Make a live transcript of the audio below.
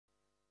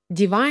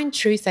Divine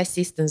Truth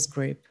Assistance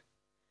Group.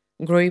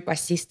 Group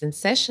assistance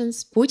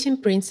sessions putting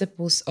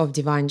principles of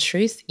divine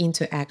truth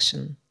into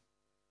action.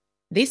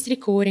 This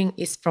recording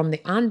is from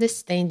the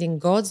Understanding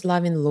God's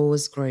Loving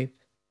Laws group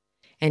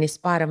and is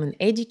part of an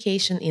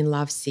Education in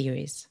Love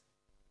series.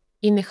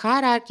 In the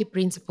Hierarchy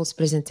Principles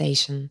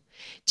presentation,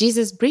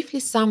 Jesus briefly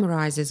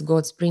summarizes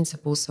God's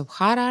principles of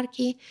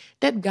hierarchy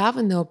that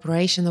govern the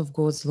operation of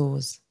God's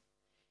laws,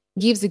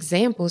 gives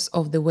examples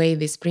of the way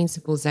these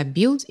principles are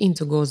built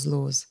into God's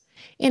laws,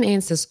 and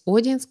answers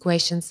audience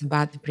questions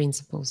about the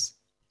principles.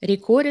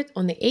 Recorded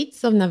on the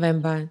 8th of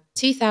November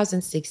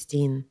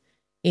 2016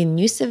 in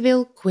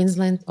Noosaville,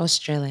 Queensland,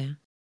 Australia.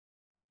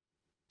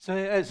 So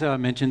as I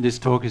mentioned, this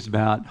talk is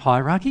about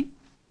hierarchy,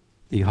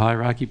 the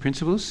hierarchy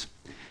principles.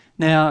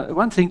 Now,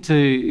 one thing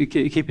to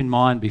keep in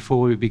mind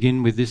before we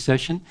begin with this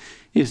session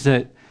is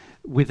that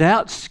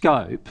without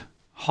scope,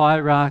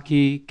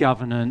 hierarchy,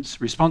 governance,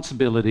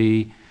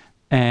 responsibility,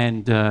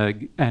 and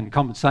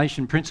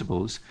compensation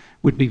principles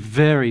would be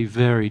very,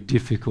 very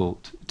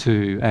difficult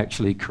to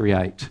actually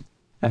create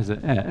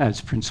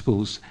as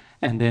principles,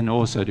 and then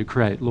also to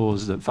create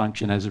laws that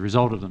function as a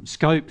result of them.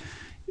 Scope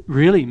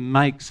really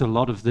makes a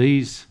lot of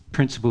these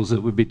principles that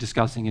we'll be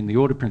discussing in the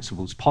order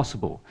principles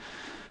possible.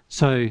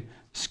 So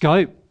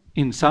scope,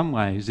 in some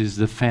ways, is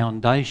the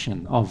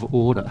foundation of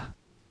order.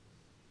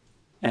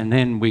 And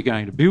then we're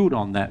going to build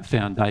on that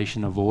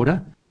foundation of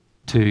order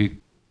to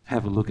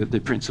have a look at the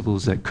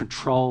principles that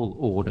control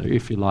order,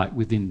 if you like,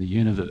 within the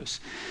universe.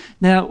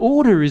 Now,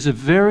 order is a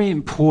very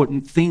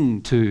important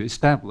thing to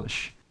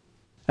establish,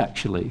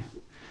 actually,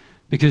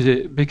 because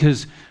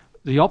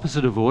the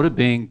opposite of order,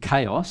 being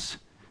chaos,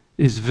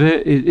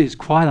 is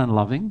quite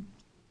unloving.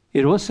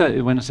 It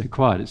also, when I say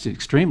quite, it's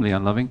extremely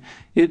unloving.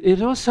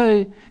 It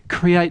also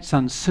creates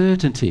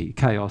uncertainty,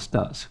 chaos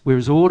does,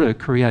 whereas order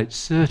creates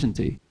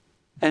certainty.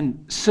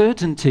 And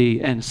certainty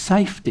and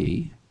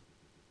safety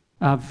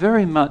are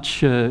very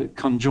much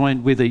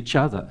conjoined with each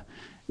other.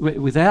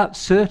 Without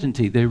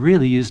certainty, there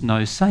really is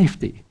no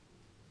safety.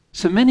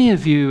 So many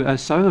of you are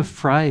so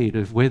afraid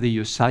of whether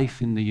you're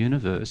safe in the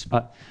universe,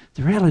 but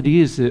the reality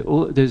is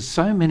that there's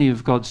so many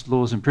of God's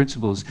laws and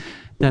principles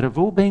that have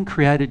all been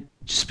created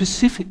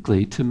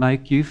specifically to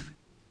make you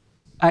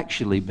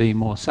actually be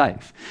more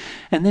safe.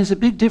 And there's a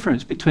big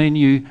difference between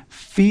you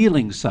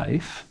feeling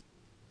safe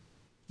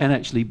and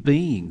actually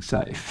being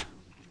safe.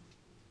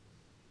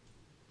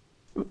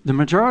 The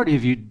majority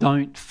of you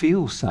don't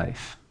feel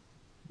safe.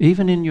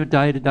 Even in your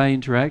day-to-day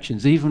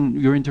interactions, even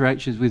your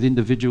interactions with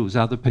individuals,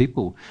 other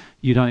people,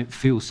 you don't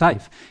feel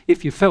safe.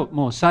 If you felt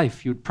more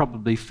safe, you'd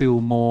probably feel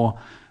more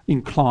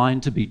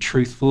inclined to be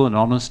truthful and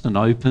honest and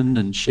open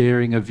and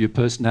sharing of your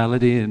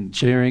personality and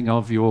sharing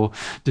of your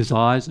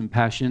desires and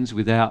passions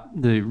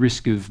without the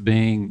risk of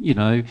being,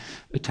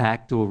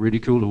 attacked or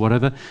ridiculed or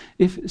whatever.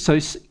 So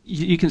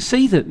you can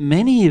see that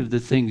many of the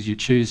things you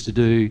choose to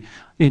do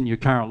in your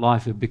current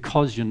life are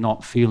because you're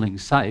not feeling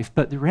safe.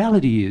 But the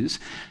reality is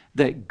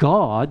that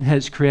God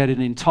has created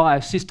an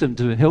entire system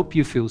to help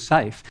you feel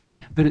safe.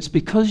 But it's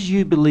because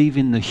you believe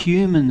in the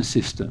human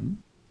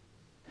system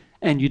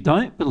and you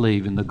don't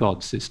believe in the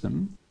God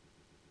system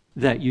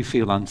that you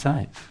feel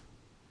unsafe.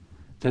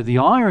 So the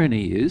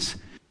irony is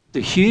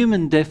the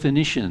human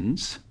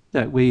definitions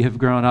that we have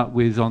grown up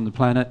with on the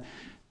planet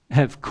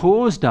have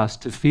caused us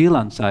to feel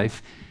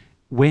unsafe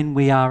when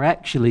we are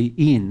actually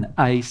in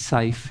a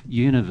safe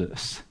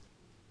universe.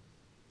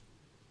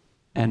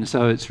 And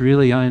so it's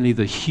really only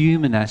the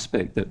human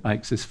aspect that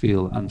makes us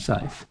feel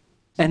unsafe.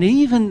 And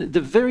even the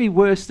very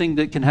worst thing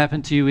that can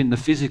happen to you in the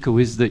physical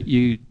is that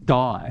you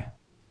die,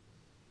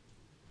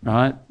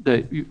 right?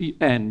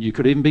 And you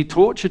could even be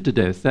tortured to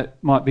death.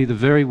 That might be the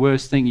very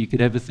worst thing you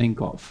could ever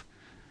think of,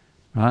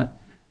 right?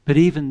 But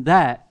even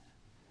that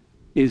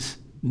is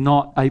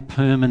not a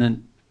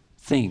permanent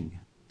thing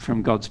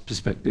from God's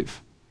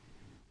perspective.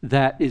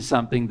 That is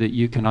something that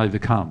you can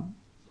overcome.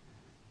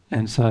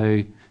 And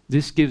so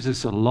this gives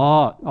us a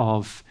lot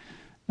of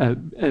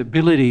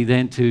ability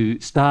then to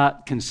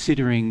start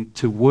considering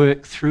to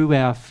work through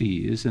our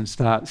fears and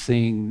start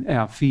seeing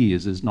our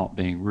fears as not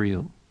being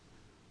real.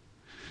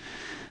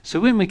 So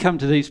when we come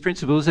to these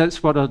principles,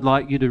 that's what I'd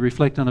like you to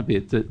reflect on a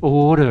bit, that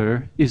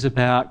order is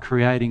about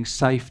creating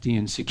safety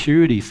and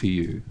security for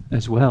you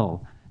as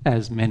well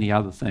as many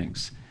other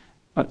things.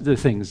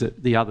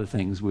 The other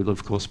things we'll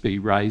of course be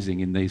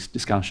raising in these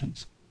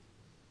discussions.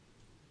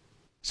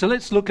 So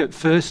let's look at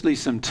firstly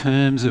some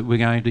terms that we're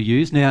going to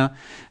use. Now,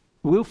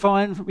 we'll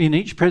find in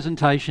each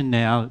presentation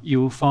now,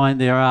 you'll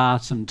find there are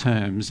some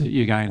terms that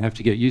you're going to have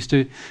to get used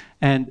to.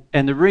 And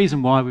the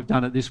reason why we've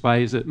done it this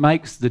way is it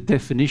makes the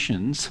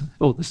definitions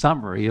or the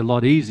summary a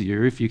lot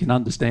easier if you can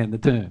understand the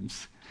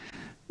terms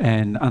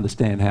and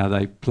understand how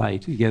they play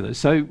together.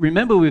 So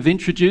remember, we've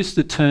introduced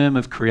the term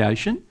of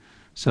creation.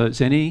 So it's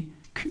any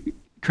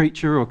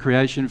creature or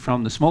creation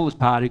from the smallest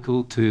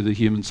particle to the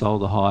human soul,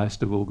 the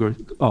highest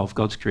of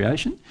God's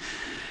creation.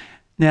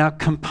 Now,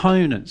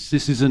 components.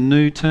 This is a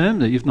new term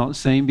that you've not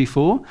seen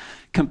before.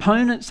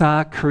 Components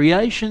are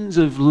creations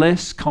of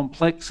less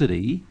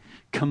complexity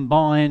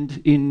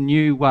combined in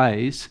new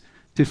ways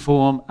to to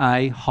form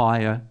a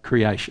higher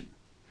creation.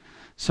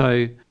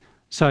 So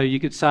you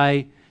could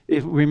say,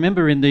 if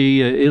remember in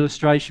the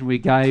illustration we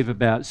gave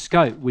about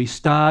scope, we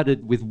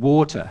started with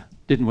water,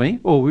 didn't we?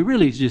 Or we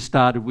really just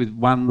started with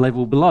one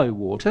level below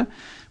water,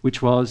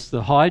 which was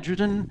the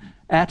hydrogen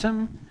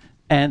atom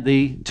and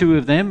the two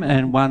of them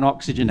and one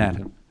oxygen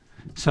atom.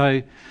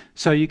 So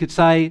you could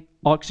say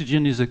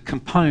oxygen is a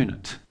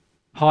component,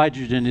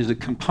 hydrogen is a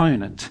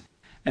component,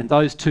 and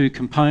those two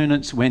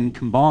components, when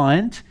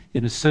combined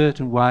in a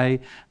certain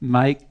way,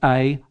 make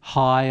a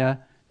higher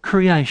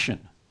creation.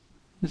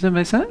 Does that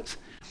make sense?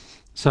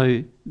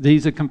 So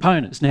these are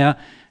components. Now,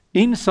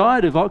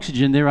 inside of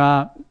oxygen there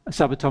are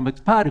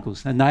subatomic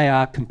particles, and they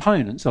are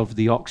components of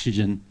the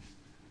oxygen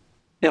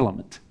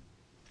element,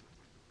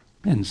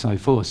 and so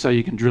forth. So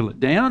you can drill it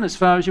down as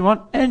far as you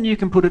want, and you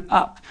can put it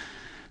up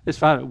as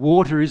far as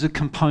water is a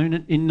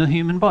component in the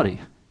human body.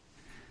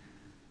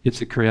 It's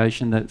a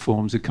creation that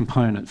forms a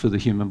component for the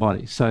human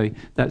body. So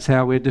that's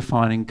how we're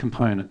defining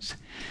components.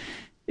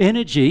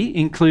 Energy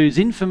includes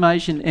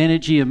information,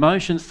 energy,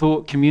 emotion,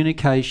 thought,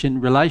 communication,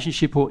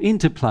 relationship or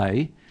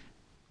interplay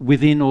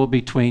within or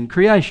between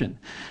creation.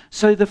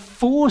 So the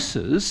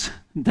forces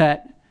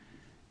that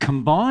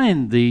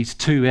combine these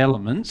two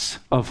elements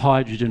of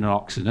hydrogen and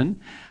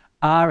oxygen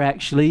are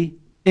actually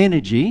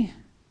energy,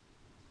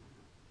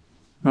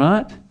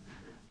 right,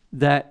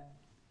 that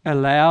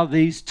allow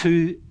these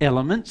two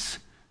elements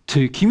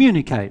to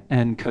communicate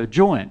and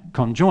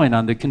conjoin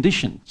under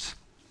conditions.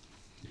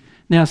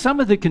 Now,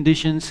 some of the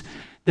conditions,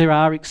 there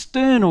are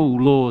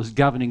external laws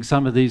governing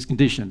some of these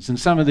conditions, and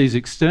some of these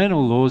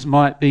external laws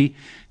might be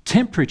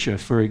temperature,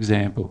 for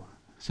example.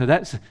 So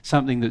that's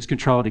something that's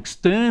controlled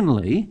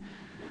externally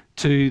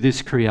to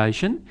this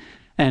creation,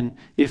 and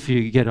if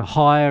you get a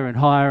higher and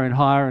higher and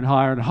higher and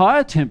higher and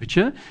higher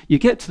temperature, you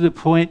get to the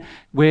point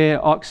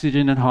where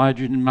oxygen and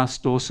hydrogen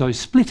must also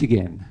split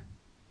again.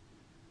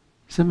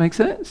 Does that make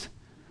sense?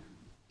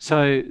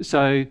 So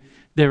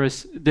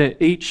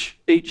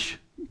each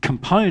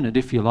component,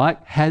 if you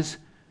like, has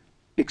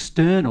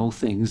external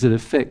things that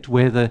affect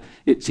whether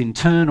its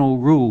internal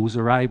rules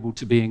are able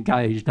to be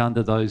engaged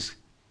under those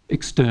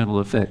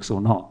external effects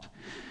or not.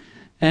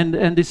 And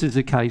this is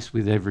the case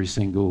with every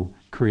single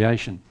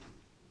creation.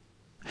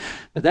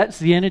 But that's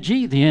the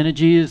energy. The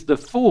energy is the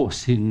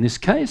force, in this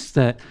case,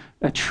 that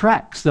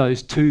attracts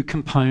those two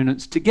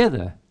components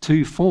together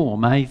to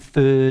form a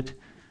third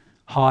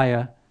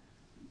higher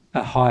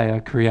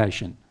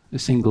creation, a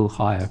single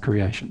higher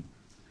creation.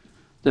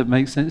 That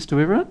makes sense to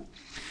everyone?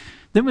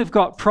 Then we've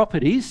got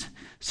properties.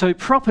 So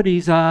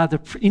properties are the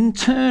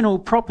internal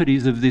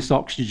properties of this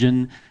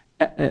oxygen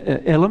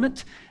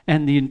element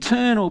and the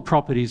internal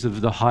properties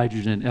of the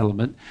hydrogen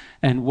element,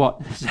 and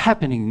what's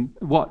happening,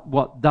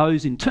 what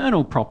those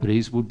internal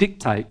properties will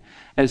dictate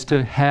as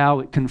to how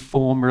it can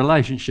form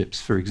relationships,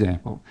 for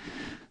example.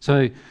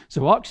 So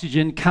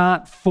oxygen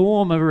can't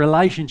form a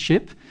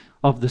relationship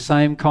of the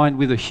same kind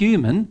with a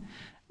human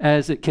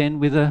as it can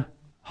with a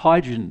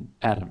hydrogen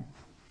atom.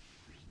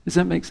 Does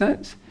that make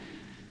sense?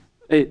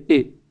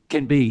 It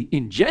can be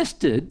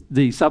ingested,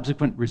 the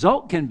subsequent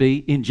result can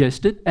be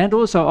ingested, and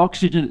also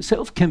oxygen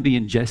itself can be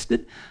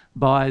ingested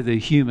by the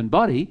human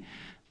body,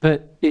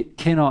 but it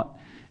cannot,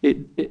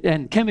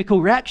 and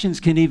chemical reactions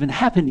can even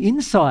happen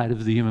inside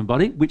of the human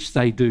body, which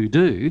they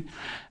do,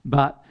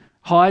 but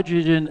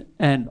hydrogen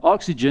and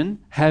oxygen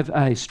have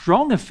a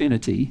strong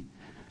affinity,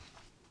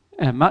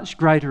 a much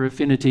greater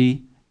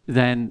affinity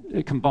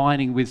than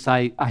combining with,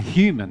 say, a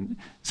human.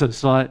 So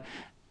it's like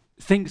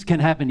things can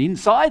happen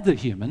inside the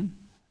human,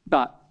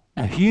 but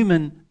a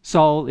human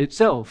soul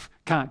itself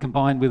can't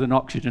combine with an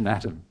oxygen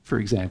atom, for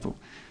example,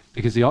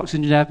 because the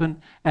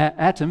oxygen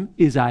atom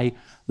is a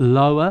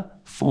lower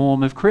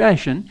form of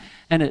creation,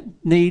 and it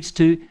needs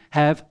to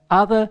have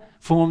other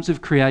forms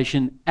of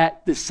creation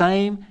at the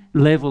same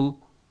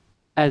level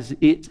as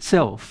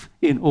itself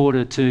in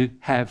order to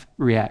have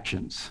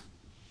reactions.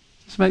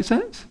 Does this make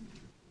sense?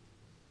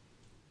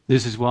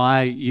 This is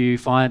why you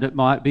find it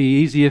might be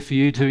easier for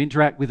you to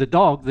interact with a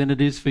dog than it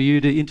is for you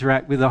to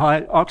interact with a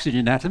high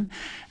oxygen atom.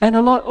 And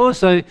a lot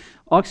also,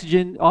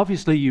 oxygen,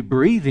 obviously you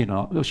breathe in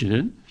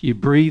oxygen, you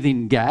breathe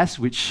in gas,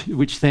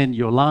 which then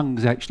your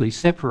lungs actually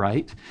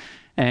separate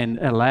and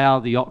allow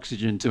the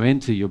oxygen to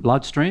enter your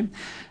bloodstream,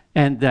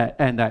 and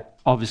that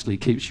obviously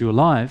keeps you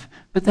alive.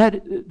 But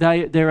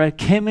there are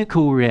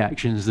chemical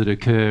reactions that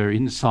occur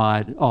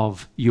inside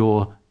of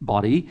your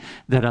body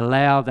that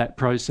allow that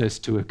process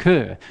to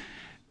occur.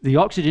 The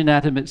oxygen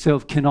atom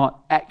itself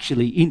cannot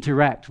actually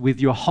interact with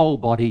your whole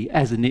body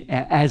as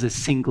a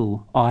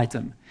single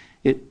item.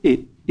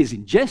 It is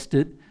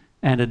ingested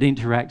and it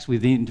interacts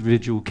with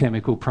individual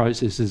chemical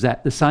processes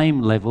at the same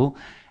level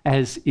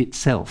as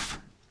itself.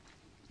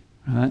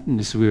 Right? And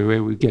this is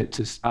where we get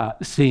to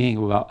start seeing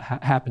what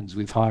happens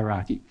with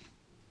hierarchy.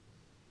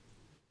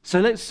 So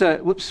let's,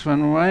 whoops, what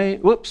am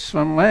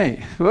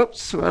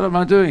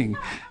I doing?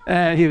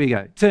 Here we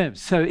go,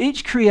 terms. So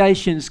each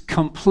creation's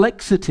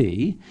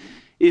complexity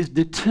is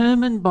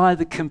determined by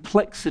the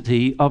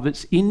complexity of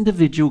its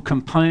individual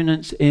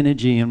components,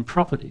 energy and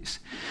properties.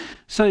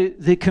 So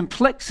the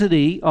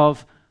complexity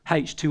of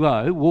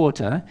H2O,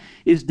 water,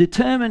 is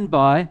determined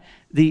by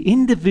the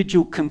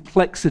individual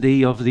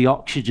complexity of the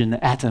oxygen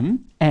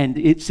atom and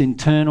its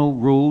internal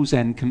rules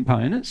and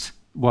components,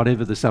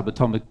 whatever the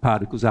subatomic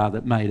particles are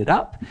that made it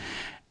up,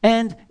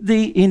 and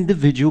the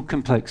individual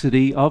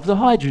complexity of the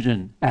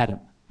hydrogen atom,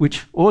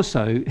 which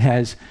also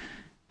has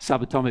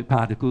subatomic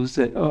particles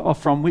that are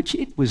from which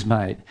it was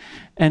made.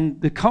 And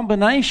the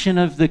combination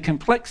of the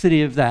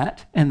complexity of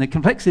that and the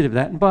complexity of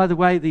that, and by the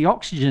way, the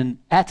oxygen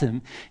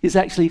atom is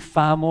actually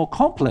far more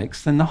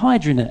complex than the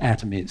hydrogen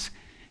atom is.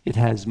 It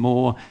has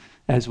more,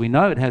 as we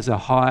know, it has a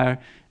higher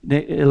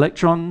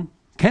electron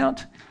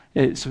count.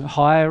 It's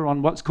higher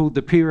on what's called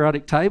the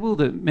periodic table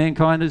that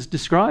mankind has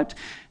described.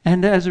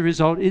 And as a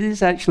result, it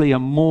is actually a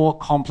more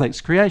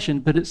complex creation,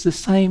 but it's the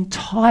same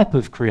type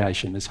of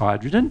creation as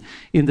hydrogen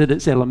in that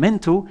it's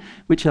elemental,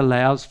 which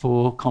allows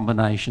for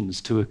combinations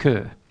to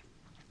occur.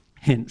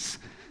 Hence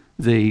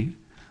the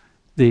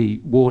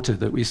water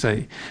that we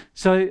see.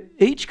 So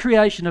each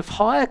creation of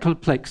higher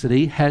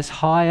complexity has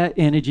higher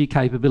energy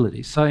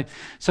capabilities. So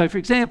for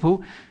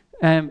example,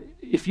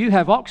 if you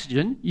have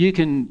oxygen, it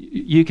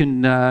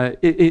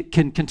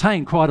can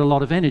contain quite a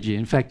lot of energy.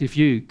 In fact, if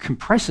you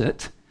compress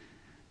it,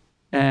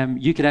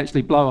 you could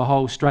actually blow a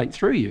hole straight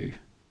through you.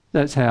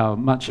 That's how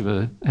much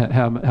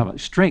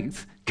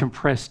strength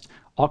compressed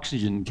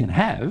oxygen can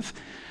have.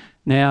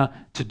 Now,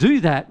 to do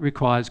that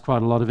requires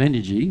quite a lot of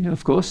energy,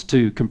 of course,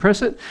 to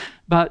compress it.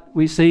 But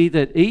we see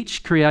that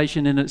each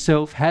creation in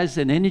itself has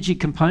an energy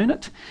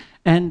component,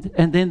 and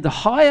then the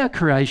higher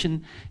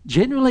creation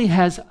generally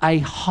has a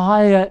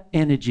higher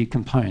energy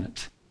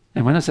component.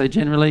 And when I say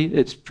generally,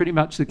 it's pretty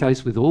much the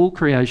case with all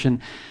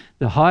creation.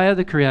 The higher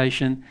the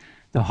creation,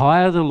 the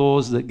higher the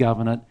laws that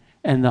govern it,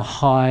 and the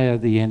higher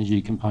the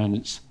energy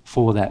components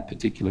for that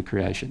particular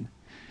creation.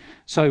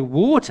 So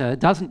water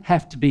doesn't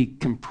have to be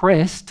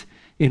compressed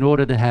in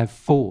order to have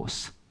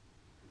force,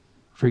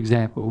 for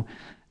example,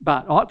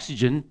 but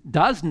oxygen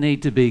does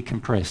need to be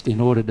compressed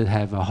in order to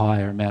have a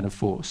higher amount of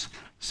force.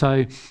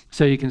 So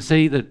you can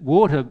see that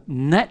water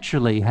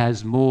naturally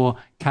has more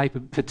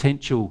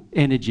potential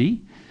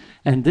energy,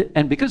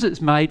 and because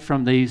it's made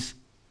from these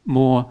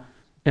more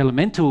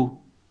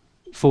elemental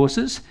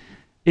forces,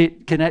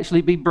 it can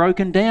actually be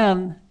broken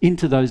down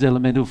into those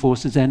elemental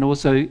forces and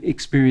also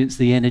experience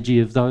the energy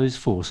of those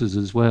forces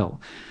as well.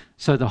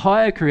 So the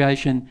higher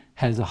creation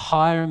has a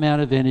higher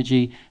amount of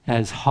energy,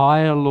 has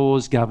higher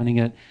laws governing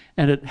it,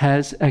 and it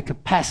has a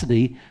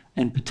capacity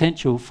and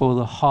potential for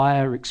the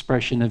higher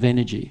expression of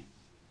energy.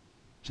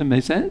 Does that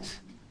make sense?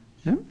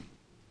 Yeah.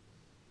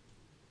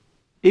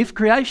 If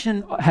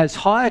creation has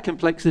higher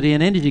complexity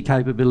and energy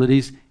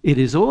capabilities, it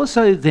is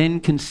also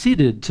then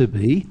considered to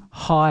be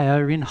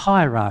higher in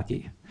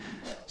hierarchy.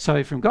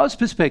 So from God's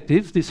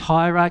perspective, this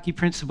hierarchy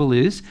principle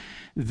is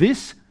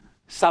this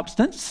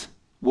substance,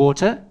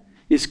 water,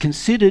 is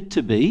considered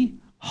to be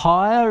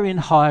higher in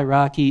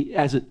hierarchy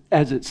as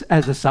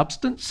a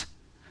substance,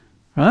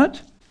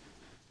 right?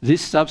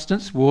 This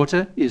substance,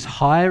 water, is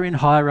higher in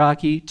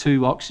hierarchy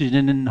to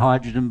oxygen and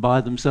hydrogen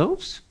by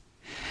themselves,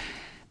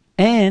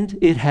 and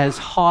it has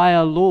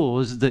higher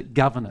laws that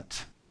govern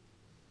it.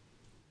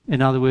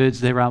 In other words,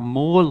 there are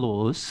more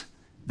laws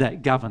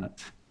that govern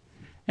it,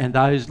 and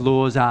those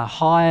laws are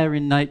higher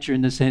in nature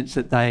in the sense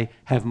that they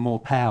have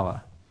more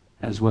power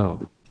as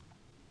well.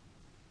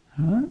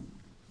 All right?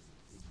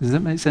 Does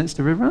that make sense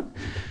to everyone?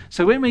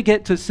 So when we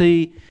get to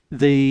see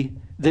the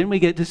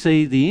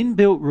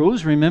inbuilt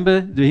rules,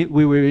 remember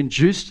we were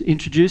introduced to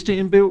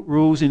inbuilt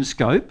rules in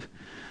scope.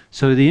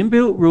 So the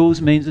inbuilt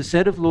rules means a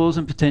set of laws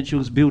and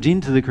potentials built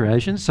into the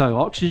creation. So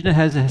oxygen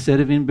has a set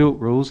of inbuilt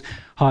rules,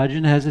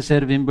 hydrogen has a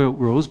set of inbuilt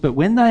rules, but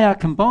when they are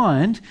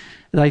combined,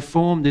 they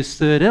form this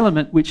third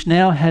element, which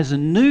now has a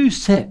new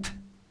set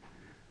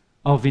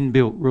of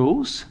inbuilt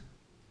rules,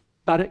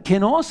 but it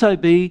can also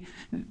be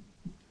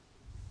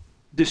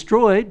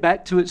destroyed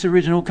back to its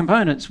original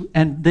components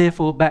and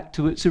therefore back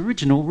to its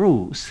original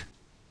rules.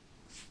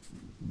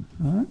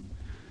 Right?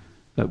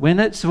 But when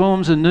it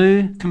forms a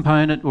new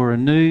component or a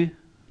new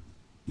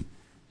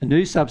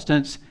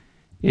substance,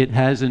 it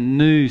has a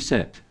new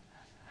set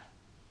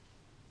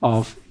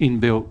of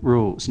inbuilt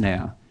rules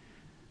now,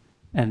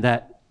 and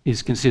that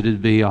is considered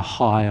to be a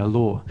higher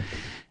law.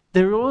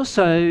 There are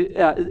also,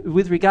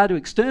 with regard to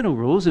external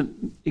rules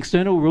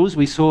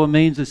we saw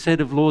means a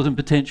set of laws and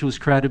potentials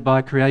created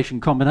by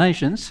creation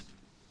combinations.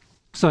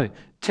 So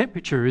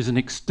temperature is an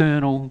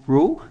external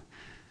rule.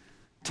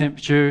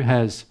 Temperature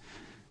has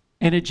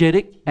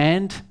energetic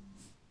and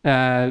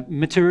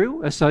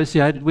material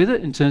associated with it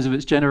in terms of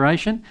its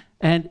generation,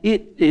 and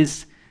it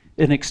is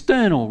an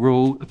external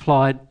rule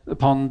applied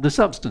upon the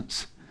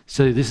substance.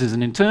 So this is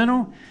an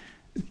internal,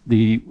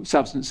 the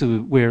substance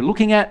that we're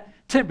looking at.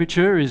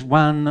 Temperature is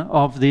one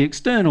of the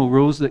external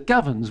rules that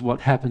governs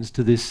what happens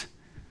to this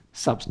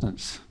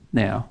substance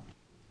now.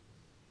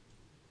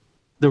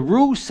 The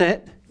rule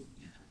set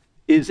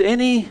is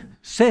any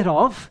set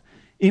of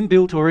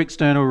inbuilt or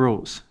external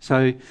rules.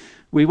 So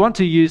we want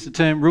to use the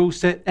term rule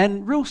set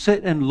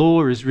and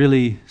law is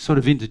really sort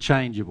of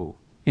interchangeable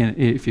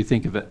if you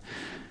think of it.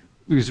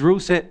 Because rule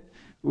set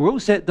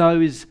though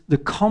is the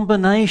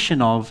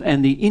combination of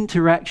and the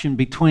interaction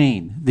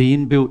between the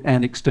inbuilt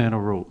and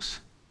external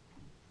rules.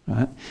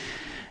 Right?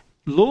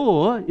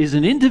 Law is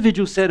an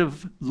individual set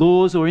of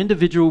laws or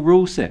individual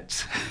rule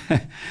sets.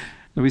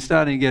 We're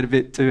starting to get a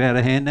bit too out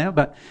of hand now,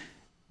 but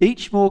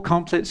each more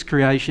complex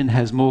creation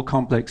has more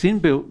complex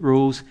inbuilt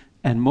rules,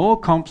 and more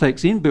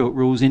complex inbuilt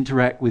rules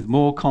interact with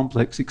more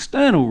complex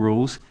external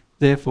rules,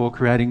 therefore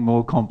creating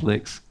more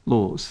complex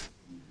laws.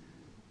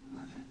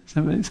 Does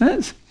that make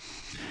sense?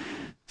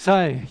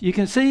 So you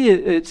can see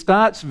it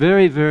starts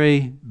very,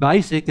 very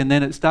basic, and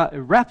then it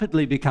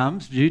rapidly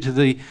becomes, due to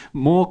the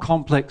more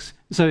complex.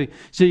 So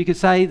you could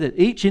say that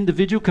each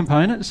individual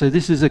component, so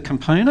this is a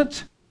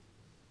component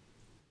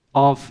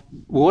of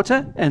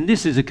water, and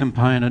this is a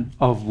component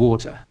of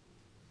water.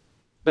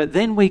 But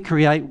then we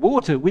create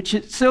water, which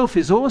itself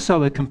is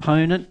also a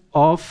component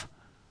of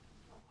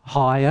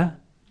higher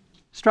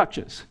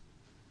structures.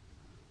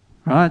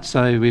 Right,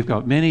 so we've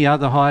got many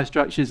other higher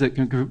structures that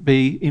can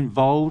be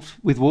involved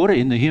with water.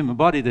 In the human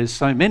body, there's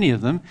so many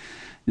of them.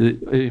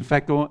 In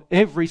fact,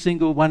 every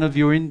single one of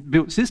your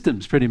inbuilt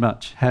systems pretty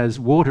much has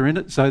water in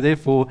it. So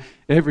therefore,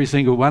 every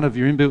single one of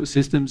your inbuilt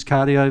systems,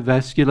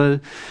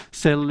 cardiovascular,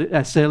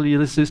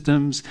 cellular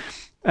systems,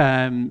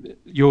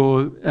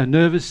 your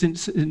nervous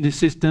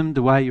system,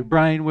 the way your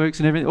brain works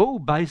and everything, all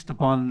based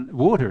upon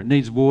water. It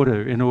needs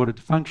water in order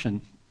to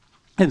function.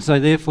 And so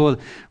therefore,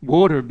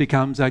 water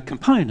becomes a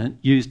component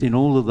used in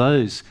all of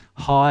those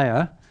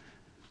higher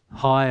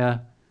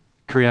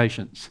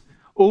creations.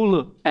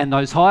 And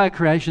those higher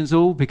creations,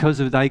 all because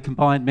they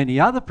combine many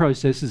other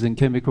processes and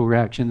chemical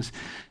reactions,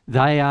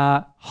 they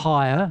are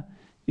higher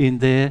in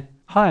their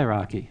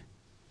hierarchy,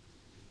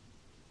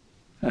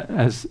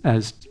 as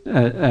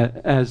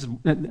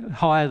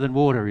higher than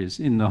water is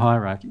in the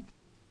hierarchy.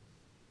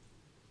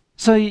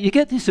 So you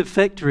get this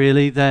effect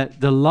really that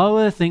the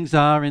lower things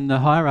are in the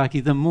hierarchy,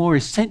 the more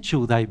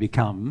essential they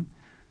become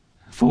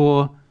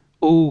for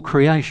all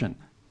creation,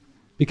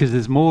 because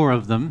there's more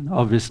of them,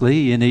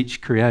 obviously, in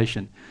each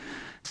creation.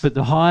 But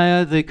the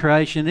higher the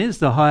creation is,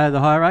 the higher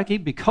the hierarchy,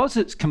 because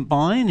it's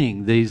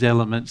combining these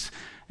elements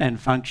and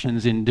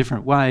functions in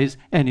different ways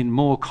and in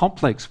more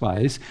complex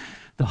ways.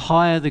 The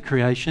higher the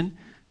creation,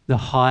 the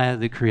higher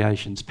the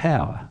creation's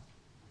power.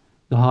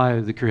 The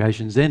higher the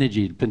creation's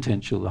energy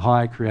potential, the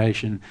higher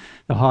creation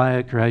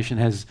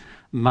has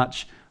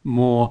much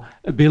more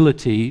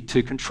ability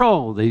to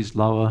control these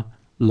lower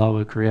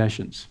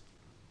creations.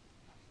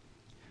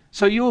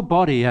 So your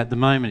body at the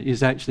moment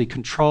is actually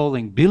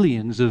controlling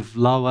billions of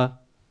lower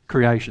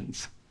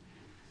creations.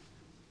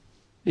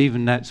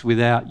 Even that's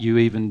without you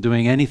even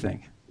doing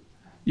anything.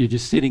 You're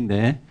just sitting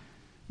there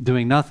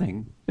doing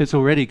nothing. It's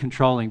already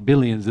controlling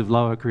billions of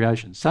lower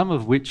creations, some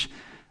of which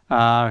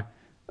are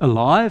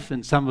alive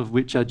and some of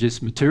which are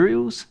just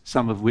materials,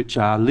 some of which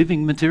are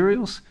living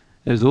materials.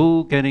 It's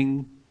all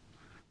getting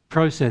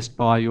processed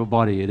by your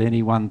body at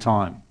any one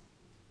time.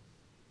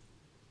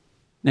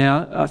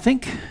 Now, I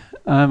think,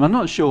 I'm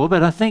not sure,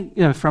 but I think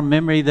from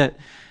memory that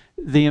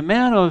the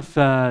amount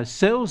of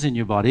cells in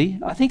your body,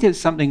 I think it's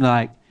something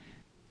like,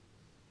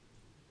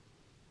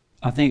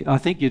 I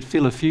think you'd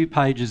fill a few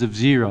pages of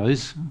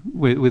zeros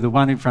with a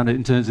 1 in front of it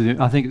in terms of,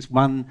 I think it's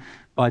 1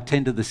 by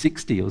 10 to the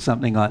 60 or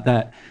something like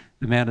that,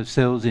 the amount of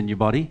cells in your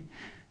body,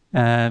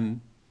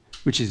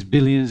 which is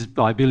billions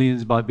by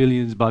billions by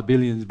billions by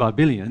billions by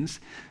billions.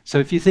 So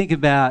if you think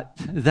about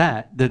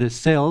that a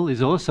cell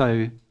is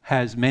also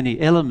has many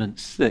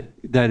elements that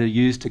are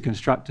used to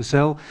construct a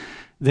cell,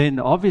 then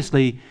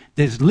obviously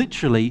there's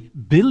literally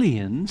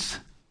billions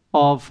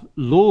of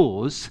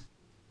laws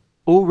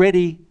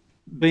already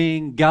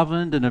being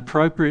governed and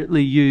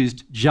appropriately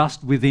used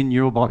just within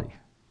your body.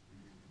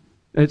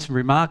 It's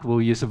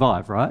remarkable you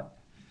survive, right?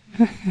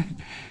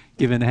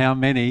 Given how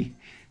many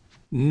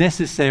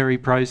necessary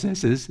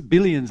processes,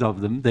 billions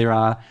of them, there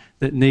are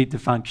that need to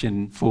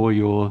function for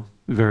your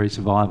very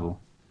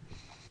survival.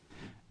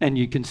 And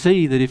you can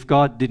see that if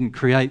God didn't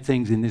create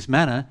things in this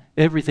manner,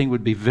 everything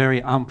would be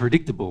very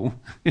unpredictable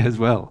as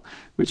well,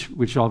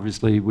 which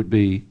obviously would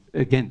be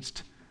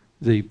against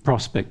the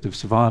prospect of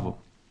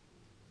survival.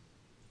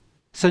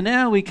 So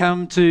now we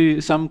come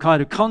to some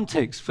kind of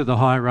context for the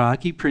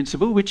hierarchy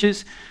principle, which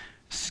is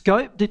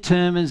scope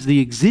determines the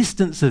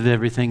existence of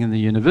everything in the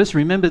universe.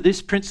 Remember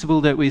this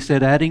principle that we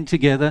said, adding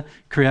together,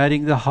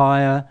 creating the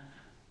higher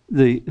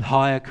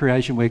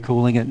creation, we're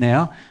calling it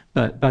now.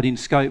 But in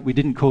scope, we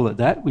didn't call it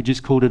that. We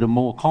just called it a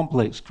more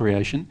complex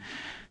creation.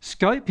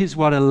 Scope is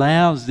what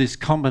allows this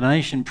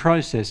combination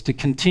process to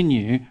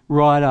continue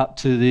right up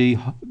to the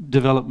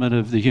development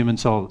of the human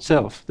soul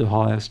itself, the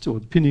highest or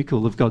the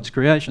pinnacle of God's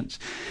creations.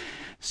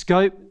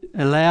 Scope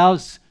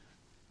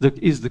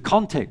is the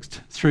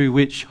context through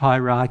which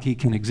hierarchy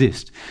can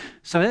exist.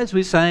 So as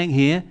we're saying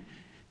here,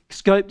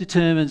 scope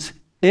determines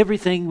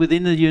everything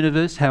within the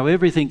universe, how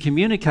everything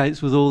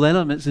communicates with all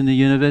elements in the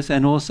universe,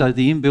 and also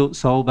the inbuilt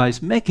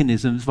soul-based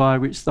mechanisms via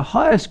which the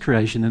highest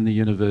creation in the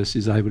universe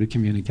is able to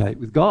communicate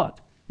with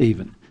God,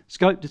 even.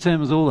 Scope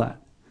determines all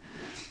that.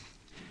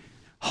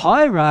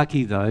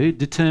 Hierarchy, though,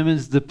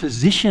 determines the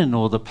position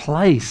or the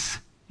place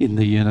in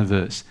the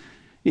universe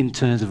in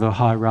terms of a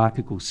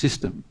hierarchical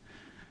system.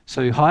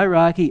 So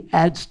hierarchy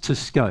adds to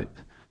scope.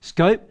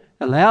 Scope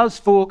allows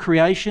for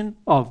creation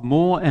of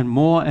more and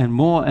more and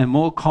more and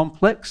more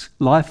complex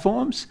life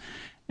forms.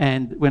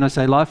 And when I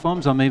say life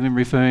forms, I'm even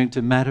referring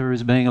to matter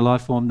as being a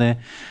life form there.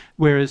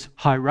 Whereas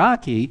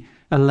hierarchy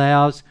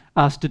allows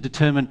us to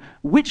determine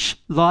which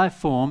life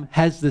form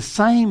has the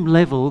same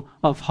level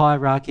of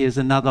hierarchy as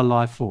another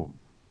life form.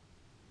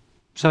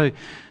 So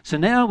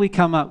now we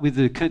come up with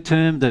the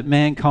term that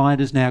mankind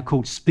is now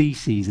called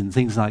species and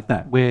things like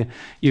that, where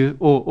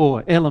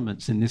or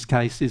elements in this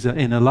case is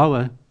in a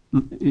lower,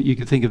 you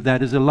could think of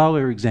that as a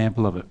lower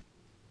example of it.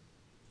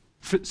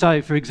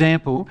 So for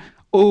example,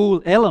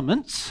 all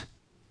elements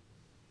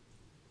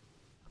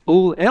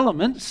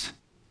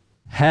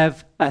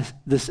are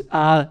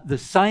the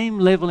same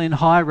level in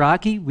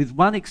hierarchy, with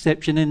one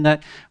exception, in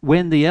that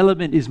when the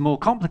element is more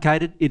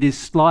complicated, it is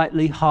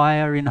slightly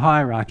higher in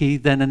hierarchy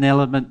than an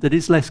element that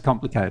is less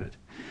complicated.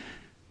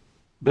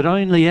 But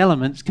only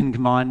elements can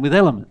combine with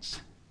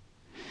elements.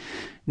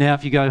 Now,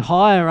 if you go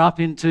higher up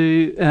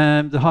into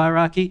the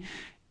hierarchy,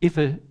 if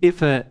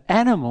an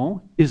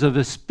animal is of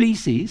a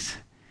species,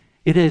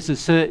 it has a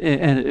certain,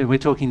 and we're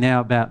talking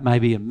now about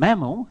maybe a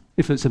mammal.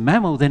 If it's a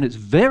mammal, then it's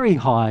very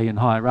high in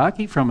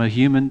hierarchy from a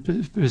human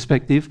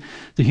perspective.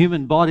 The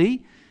human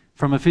body,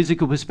 from a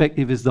physical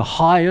perspective, is the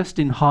highest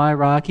in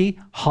hierarchy,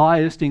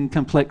 highest in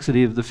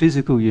complexity of the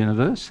physical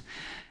universe.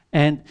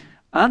 And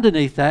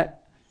underneath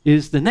that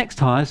is the next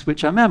highest,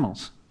 which are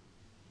mammals.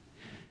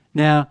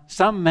 Now,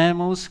 some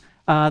mammals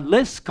are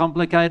less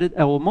complicated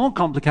or more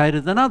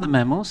complicated than other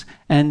mammals,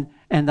 and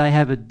they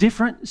have a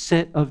different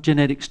set of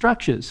genetic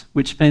structures,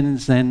 which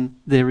means then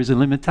there is a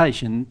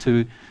limitation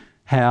to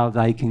how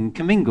they can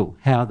commingle,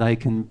 how they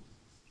can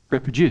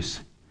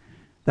reproduce.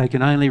 They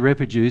can only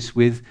reproduce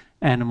with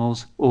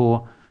animals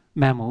or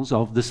mammals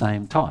of the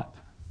same type.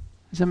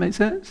 Does that make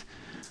sense?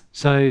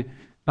 So,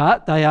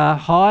 but they are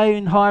high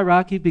in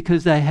hierarchy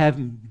because they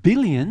have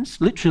billions,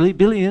 literally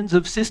billions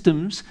of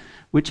systems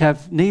which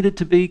have needed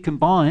to be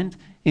combined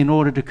in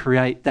order to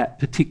create that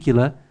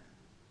particular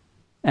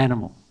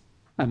animal,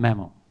 a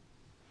mammal.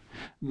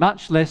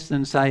 Much less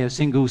than, say, a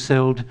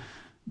single-celled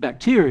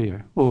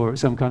bacteria or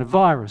some kind of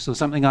virus or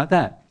something like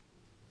that.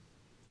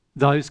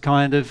 Those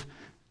kind of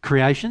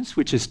creations,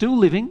 which are still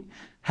living,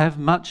 have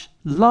much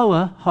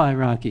lower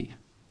hierarchy.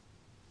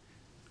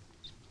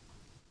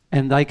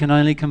 And they can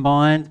only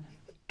combine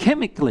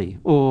chemically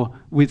or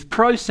with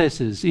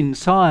processes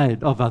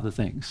inside of other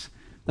things.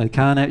 They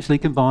can't actually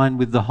combine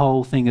with the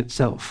whole thing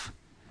itself.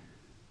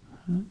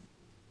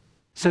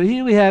 So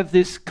here we have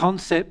this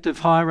concept of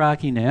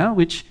hierarchy now,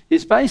 which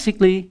is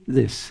basically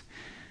this.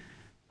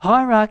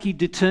 Hierarchy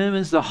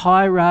determines the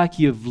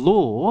hierarchy of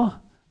law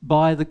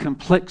by the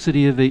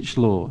complexity of each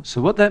law. So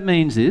what that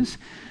means is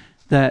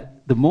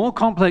that the more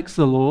complex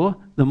the law,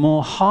 the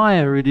more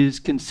higher it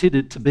is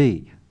considered to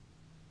be.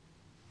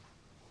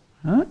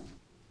 Right?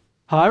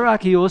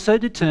 Hierarchy also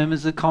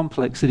determines the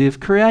complexity of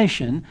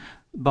creation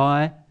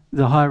by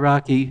the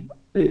hierarchy.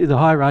 The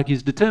hierarchy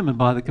is determined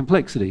by the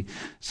complexity.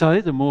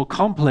 So the more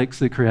complex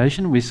the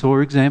creation, we saw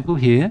an example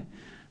here,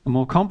 the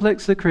more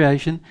complex the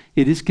creation,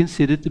 it is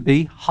considered to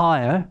be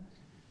higher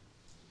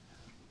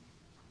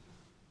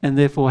and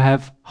therefore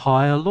have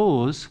higher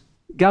laws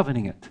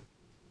governing it.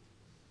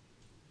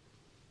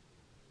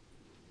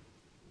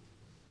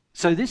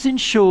 So this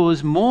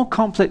ensures more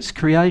complex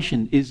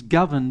creation is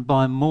governed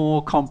by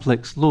more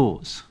complex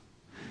laws.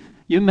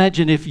 You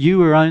imagine if you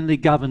were only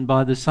governed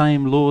by the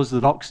same laws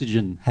that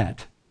oxygen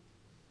had.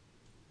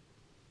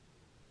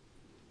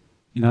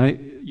 You know,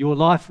 your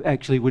life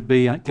actually would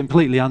be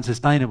completely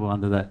unsustainable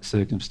under that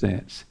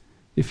circumstance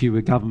if you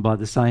were governed by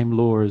the same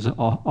law as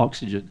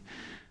oxygen.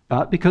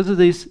 But because of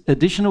this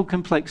additional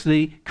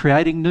complexity,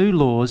 creating new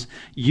laws,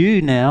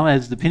 you now,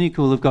 as the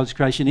pinnacle of God's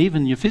creation,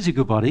 even your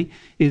physical body,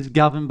 is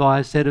governed by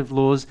a set of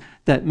laws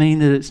that mean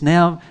that it's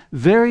now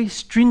very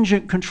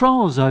stringent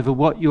controls over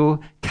what you're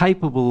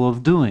capable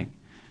of doing.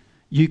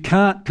 You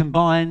can't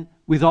combine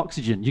with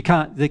oxygen.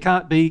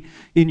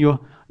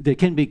 There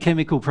can be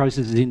chemical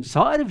processes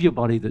inside of your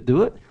body that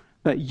do it,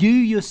 but you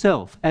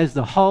yourself, as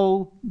the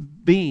whole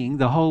being,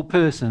 the whole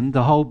person,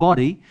 the whole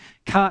body,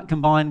 can't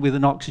combine with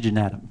an oxygen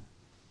atom.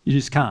 You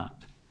just can't.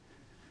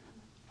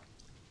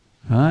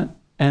 Right?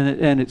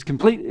 And it's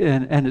complete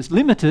and it's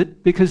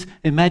limited, because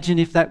imagine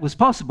if that was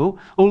possible,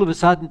 all of a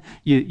sudden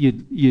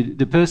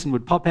the person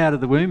would pop out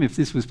of the womb, if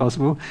this was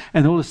possible,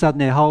 and all of a sudden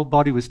their whole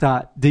body would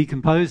start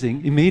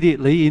decomposing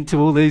immediately into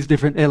all these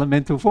different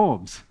elemental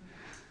forms.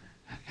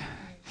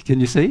 Can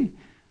you see?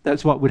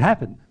 That's what would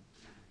happen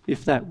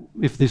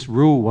if this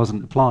rule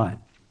wasn't applied.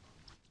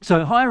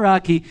 So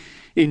hierarchy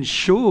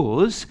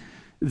ensures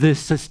the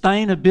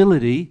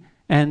sustainability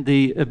and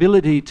the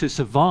ability to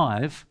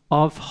survive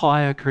of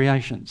higher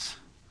creations.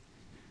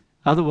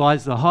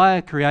 Otherwise, the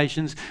higher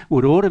creations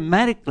would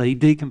automatically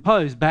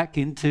decompose back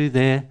into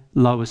their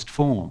lowest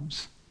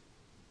forms.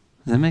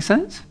 Does that make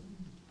sense?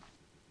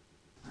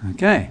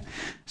 Okay.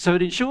 So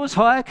it ensures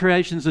higher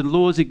creations and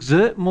laws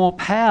exert more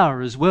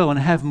power as well and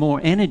have more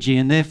energy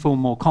and therefore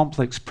more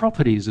complex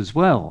properties as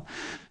well.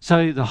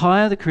 So the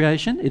higher the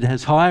creation, it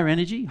has higher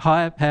energy,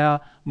 higher power,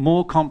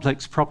 more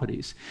complex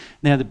properties.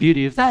 Now the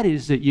beauty of that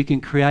is that you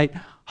can create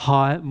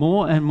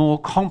more and more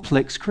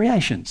complex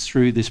creations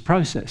through this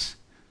process.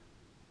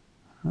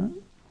 Right?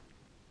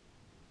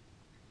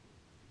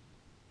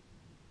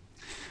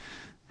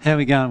 How are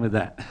we going with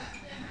that?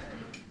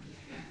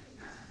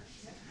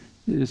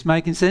 Is this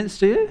making sense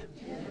to you?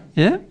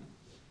 Yeah?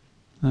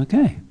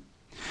 Okay.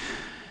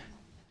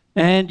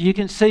 And you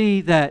can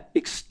see that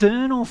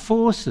external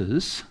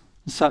forces,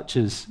 such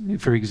as,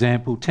 for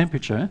example,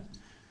 temperature,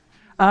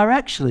 are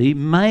actually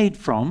made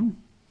from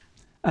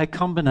a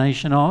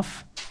combination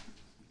of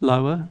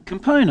lower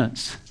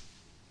components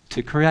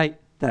to create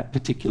that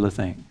particular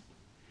thing.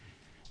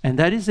 And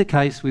that is the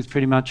case with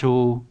pretty much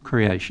all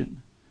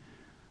creation.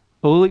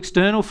 All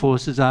external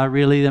forces are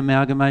really the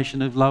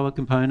amalgamation of lower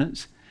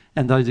components,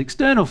 and those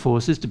external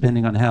forces,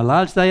 depending on how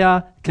large they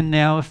are, can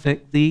now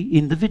affect the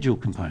individual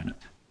component.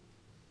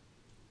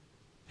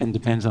 And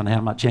depends on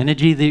how much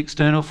energy the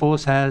external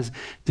force has,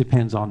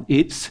 depends on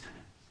its,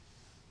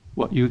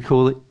 what you would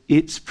call it,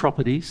 its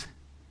properties,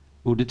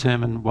 will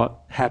determine what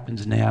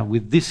happens now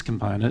with this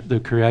component, the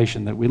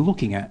creation that we're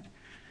looking at.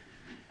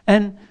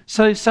 And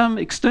so some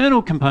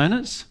external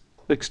components,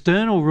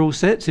 external rule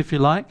sets, if you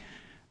like,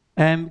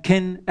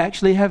 can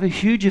actually have a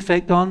huge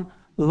effect on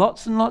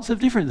lots and lots of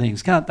different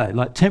things, can't they?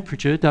 Like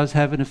temperature does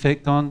have an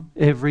effect on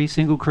every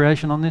single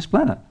creation on this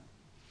planet.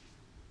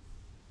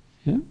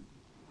 Yeah?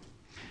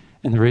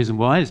 And the reason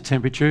why is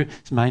temperature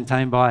is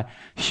maintained by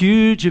a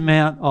huge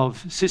amount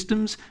of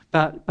systems,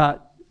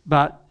 but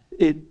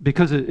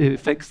because it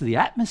affects the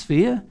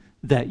atmosphere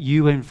that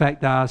you in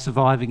fact are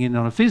surviving in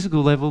on a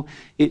physical level,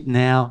 it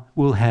now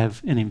will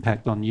have an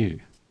impact on you.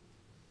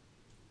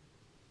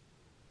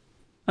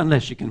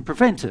 Unless you can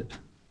prevent it.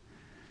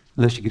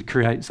 Unless you could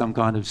create some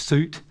kind of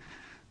suit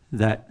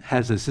that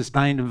has a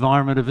sustained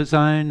environment of its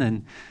own,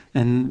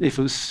 and if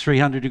it was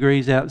 300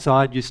 degrees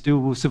outside, you still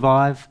will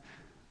survive,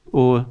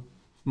 or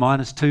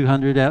minus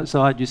 200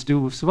 outside, you still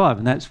will survive.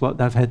 And that's what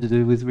they've had to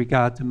do with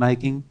regard to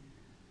making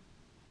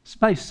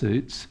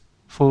spacesuits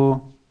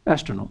for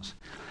astronauts.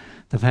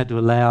 They've had to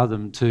allow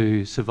them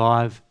to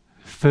survive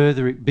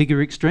further, bigger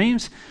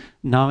extremes,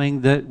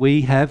 knowing that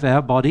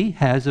our body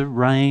has a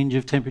range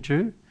of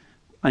temperature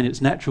in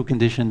its natural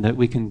condition that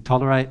we can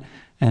tolerate,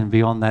 and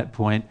beyond that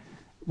point,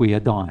 we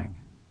are dying.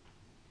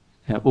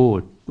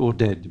 Or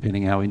dead,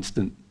 depending how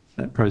instant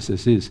that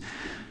process is.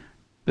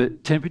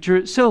 But temperature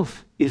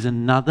itself is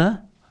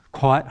another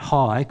quite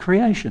high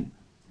creation,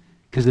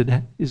 because it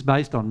is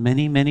based on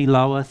many, many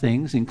lower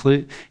things,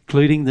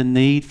 including the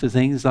need for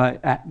things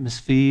like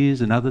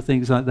atmospheres and other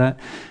things like that,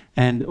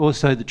 and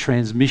also the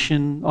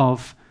transmission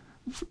of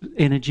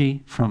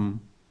energy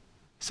from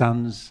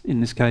suns,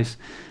 in this case,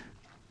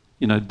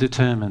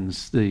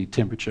 determines the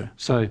temperature.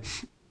 So,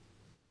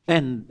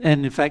 and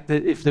in fact,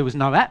 that if there was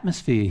no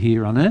atmosphere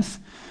here on Earth,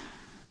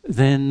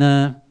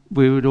 then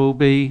we would all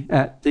be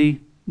at the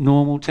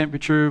normal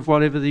temperature of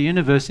whatever the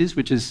universe is,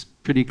 which is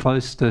pretty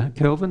close to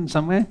Kelvin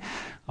somewhere.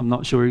 I'm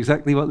not sure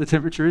exactly what the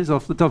temperature is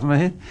off the top of my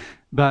head,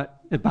 but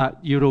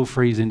you'd all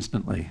freeze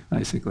instantly,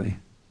 basically,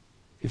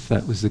 if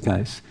that was the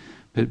case.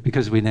 But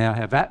because we now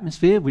have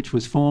atmosphere, which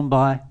was formed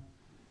by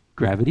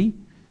gravity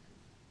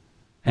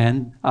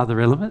and other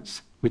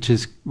elements,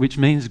 which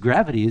means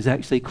gravity is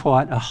actually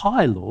quite a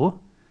high law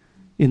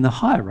in the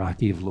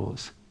hierarchy of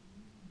laws.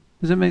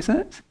 Does that make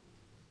sense?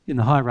 In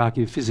the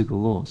hierarchy of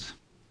physical laws.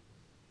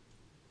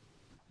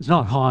 It's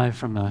not high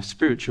from a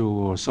spiritual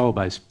or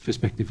soul-based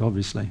perspective,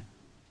 obviously.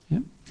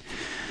 Yep.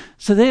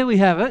 So there we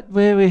have it,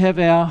 where we have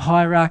our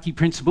hierarchy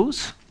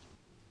principles.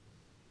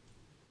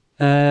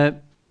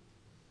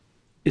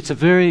 It's a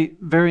very,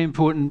 very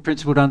important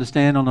principle to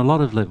understand on a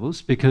lot of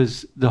levels,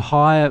 because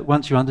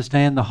once you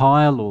understand the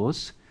higher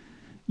laws,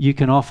 you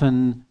can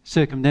often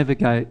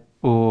circumnavigate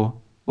or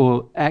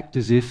act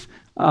as if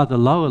other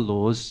lower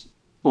laws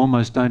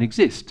almost don't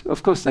exist.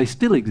 Of course, they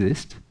still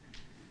exist.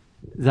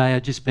 They are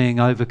just being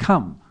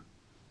overcome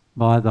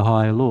by the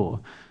higher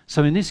law.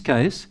 So in this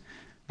case,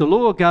 the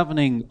law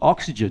governing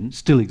oxygen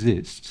still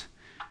exists,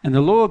 and the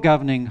law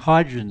governing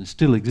hydrogen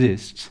still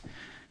exists,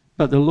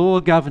 but the law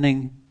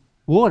governing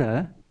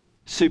water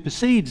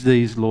supersedes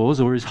these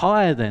laws or is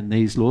higher than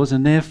these laws,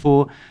 and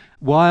therefore,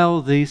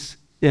 while these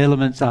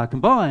elements are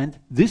combined,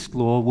 this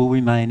law will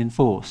remain in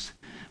force.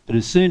 But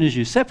as soon as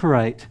you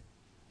separate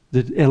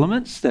the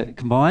elements that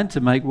combine to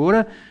make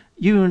water,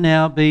 you will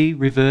now be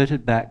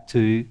reverted back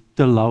to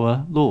the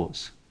lower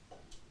laws.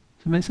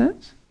 Does that make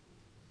sense?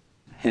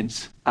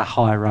 Hence, a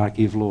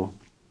hierarchy of law.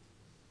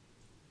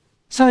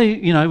 So,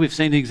 we've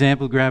seen the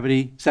example of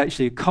gravity. It's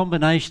actually a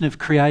combination of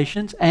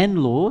creations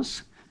and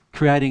laws,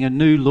 creating a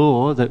new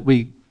law that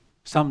we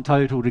sum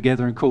total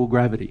together and called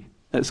gravity.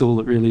 That's all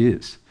it really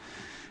is.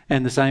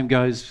 And the same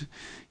goes,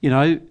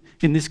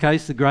 in this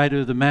case, the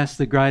greater the mass,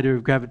 the greater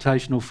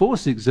gravitational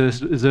force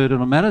exerted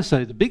on matter.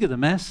 So the bigger the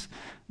mass,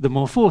 the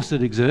more force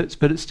it exerts,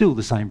 but it's still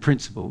the same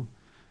principle.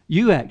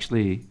 You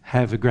actually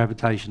have a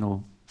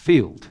gravitational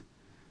field.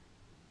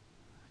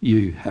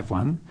 You have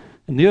one,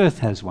 and the Earth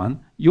has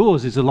one.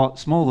 Yours is a lot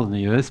smaller than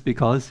the Earth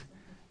because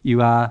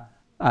you are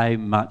a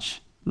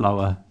much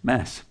lower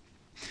mass.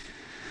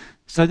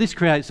 So this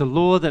creates a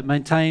law that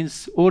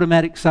maintains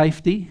automatic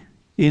safety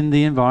in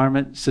the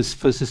environment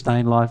for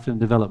sustained life and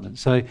development.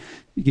 So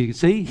you can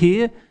see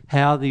here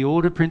how the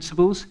order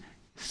principles,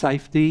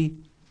 safety,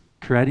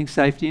 creating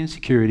safety and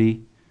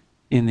security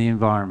in the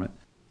environment.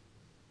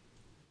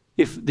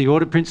 If the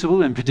order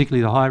principle, and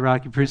particularly the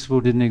hierarchy principle,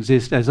 didn't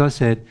exist, as I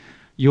said,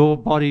 your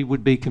body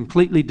would be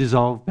completely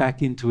dissolved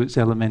back into its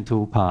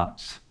elemental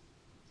parts.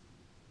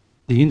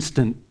 The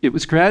instant it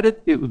was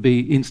created, it would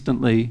be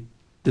instantly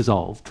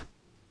dissolved.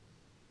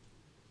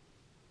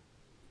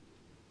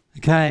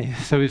 Okay,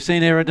 so we've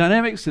seen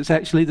aerodynamics. It's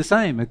actually the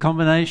same, a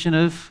combination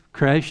of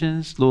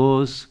creations,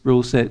 laws,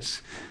 rule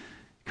sets,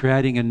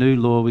 creating a new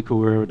law we call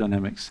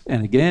aerodynamics.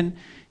 And again,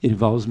 it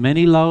involves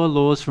many lower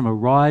laws from a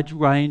wide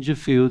range of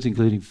fields,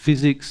 including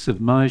physics of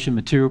motion,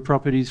 material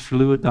properties,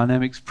 fluid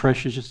dynamics,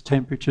 pressures,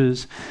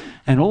 temperatures,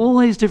 and all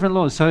these different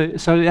laws. So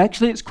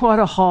actually it's quite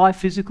a high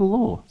physical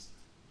law.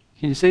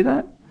 Can you see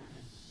that?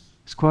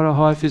 It's quite a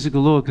high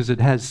physical law because it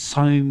has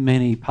so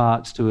many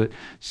parts to it,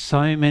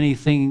 so many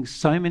things,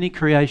 so many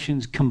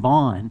creations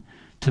combine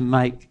to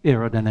make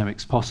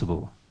aerodynamics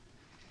possible.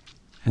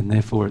 And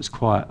therefore it's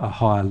quite a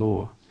high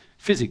law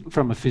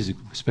from a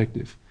physical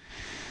perspective.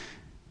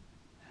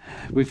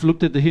 We've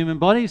looked at the human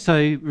body,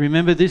 so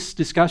remember this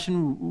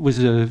discussion was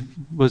a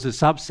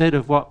subset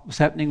of what was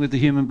happening with the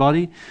human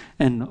body,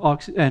 and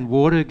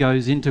water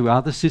goes into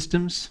other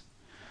systems,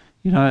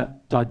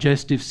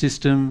 digestive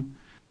system,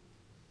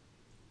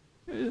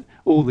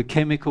 all the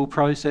chemical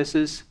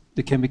processes,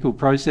 the chemical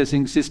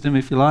processing system,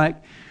 if you like.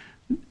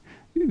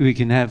 We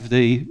can have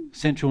the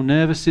central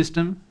nervous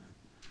system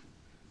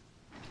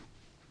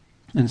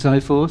and so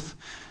forth.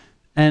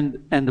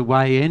 And the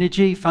way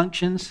energy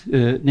functions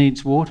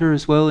needs water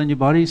as well in your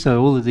body,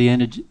 so all of the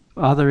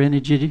other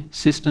energy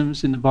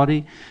systems in the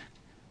body,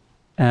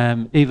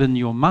 even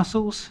your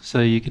muscles, so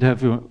you could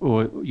have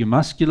your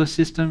muscular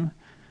system.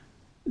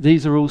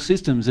 These are all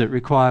systems that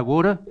require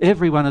water.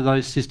 Every one of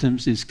those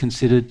systems is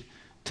considered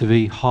to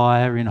be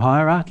higher in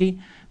hierarchy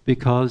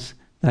because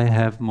they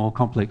have more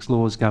complex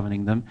laws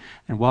governing them.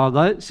 And while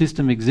that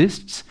system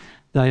exists,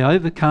 they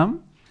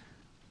overcome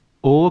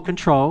or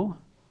control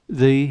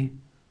the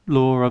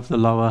law of the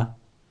lower,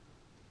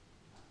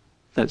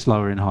 that's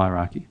lower in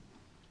hierarchy.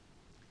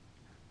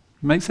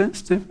 Make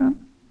sense to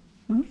everyone?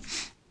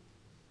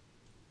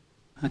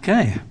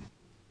 Okay.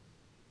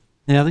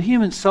 Now the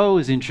human soul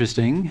is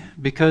interesting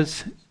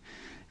because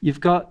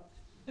you've got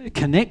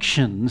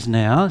connections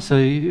now. So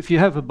if you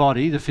have a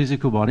body, the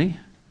physical body,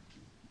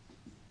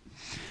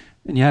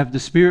 and you have the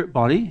spirit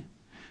body,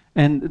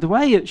 and the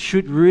way it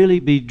should really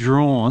be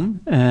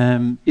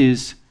drawn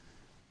is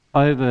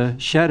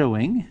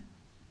overshadowing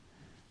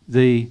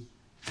the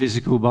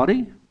physical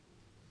body.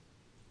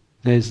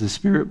 There's the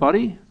spirit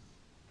body.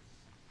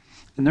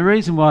 And the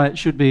reason why it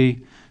should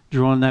be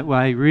drawn that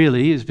way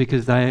really is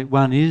because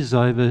one is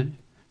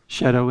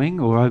overshadowing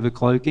or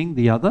overcloaking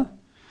the other.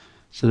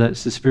 So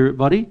that's the spirit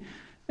body.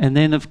 And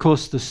then, of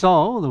course, the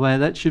soul, the way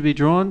that should be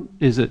drawn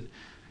is it,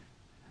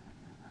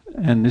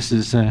 and this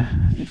is,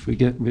 if we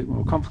get a bit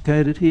more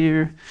complicated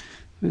here,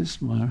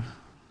 where's my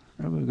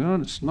rubber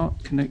gone? It's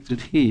not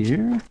connected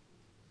here.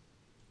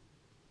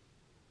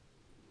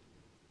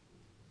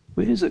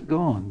 Where's it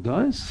gone,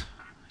 guys?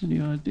 Any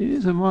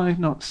ideas? Am I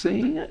not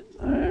seeing it?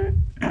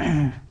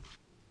 No.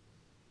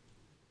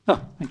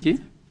 Oh, thank you.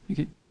 Thank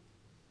you.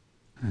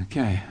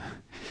 Okay.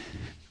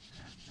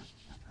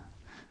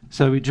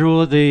 So we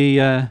draw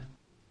the,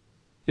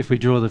 if we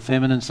draw the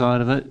feminine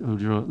side of it, we'll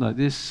draw it like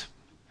this.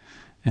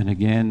 And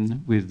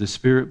again, with the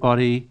spirit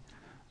body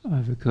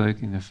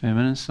overcloaking the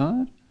feminine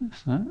side.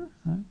 So,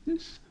 like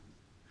this.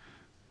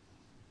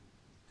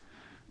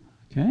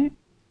 Okay.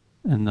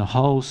 And the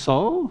whole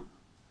soul,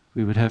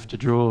 we would have to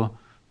draw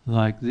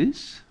like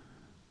this.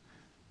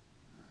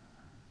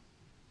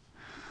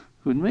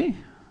 Wouldn't we?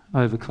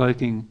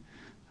 Overcloaking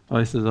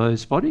both of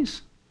those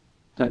bodies.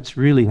 That's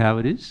really how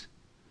it is.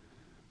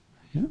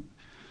 Yeah.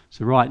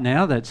 So right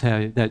now, that's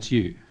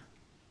you.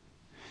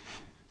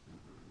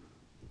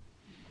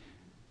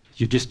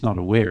 You're just not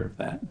aware of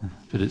that,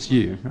 but it's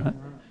you, right?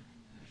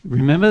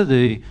 Remember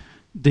the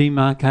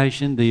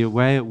demarcation, the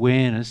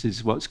awareness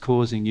is what's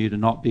causing you to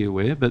not be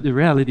aware, but the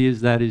reality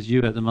is that is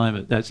you at the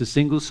moment. That's a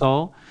single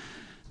soul,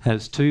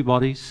 has two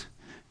bodies,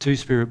 two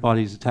spirit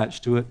bodies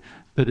attached to it,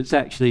 but it's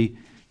actually,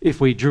 if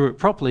we drew it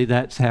properly,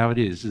 that's how it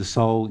is. The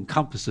soul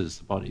encompasses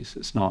the bodies.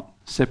 It's not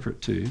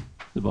separate to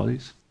the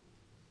bodies.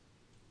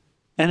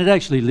 And it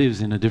actually lives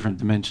in a different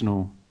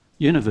dimensional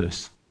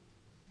universe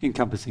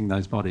encompassing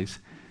those bodies.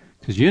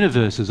 Because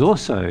universe is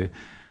also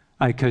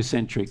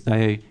ecocentric.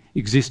 They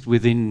exist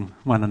within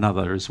one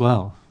another as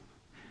well.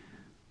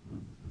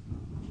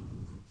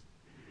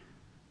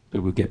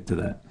 But we'll get to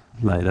that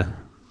later.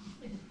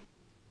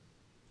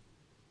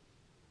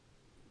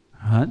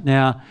 Right,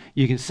 now,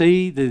 you can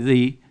see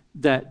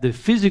that the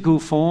physical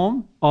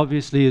form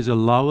obviously is a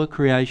lower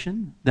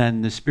creation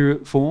than the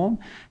spirit form,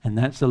 and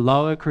that's a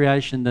lower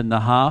creation than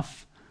the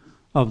half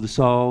of the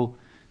soul,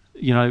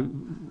 you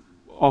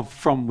know,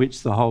 from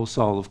which the whole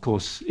soul, of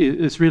course,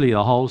 it's really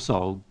the whole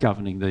soul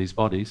governing these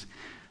bodies.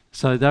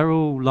 So they're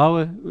all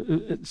lower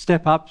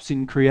step-ups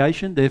in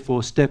creation,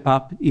 therefore step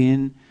up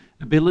in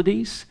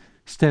abilities,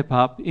 step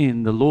up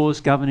in the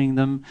laws governing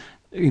them,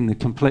 in the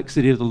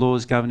complexity of the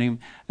laws governing,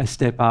 a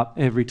step up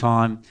every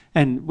time.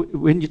 And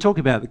when you talk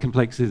about the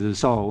complexity of the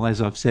soul,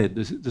 as I've said,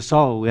 the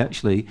soul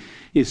actually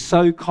is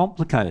so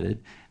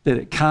complicated that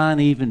it can't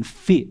even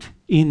fit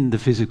in the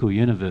physical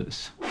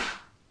universe.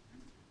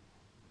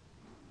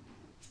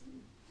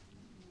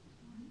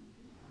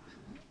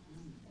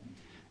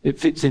 It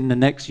fits in the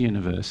next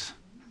universe.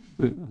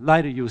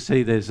 Later you'll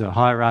see there's a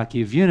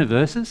hierarchy of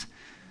universes,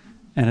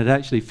 and it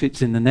actually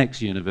fits in the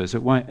next universe.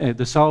 It won't,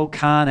 the soul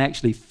can't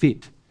actually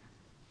fit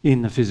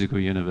in the physical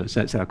universe.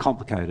 That's how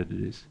complicated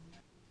it is.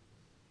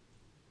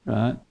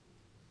 Right?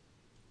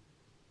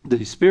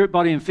 The spirit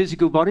body and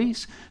physical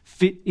bodies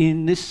fit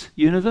in this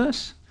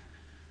universe,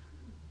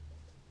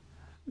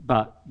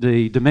 but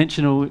the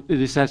dimensional,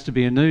 this has to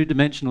be a new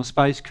dimensional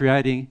space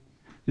creating,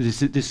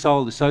 this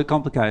soul is so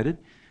complicated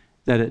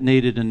that it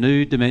needed a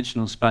new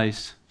dimensional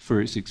space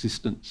for its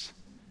existence.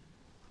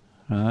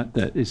 Right?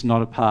 That is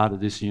not a part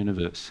of this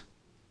universe.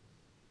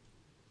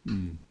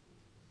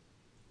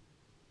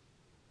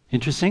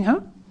 Interesting,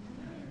 huh?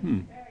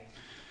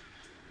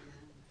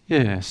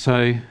 Yeah,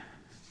 so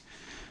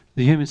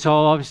the human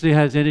soul obviously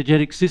has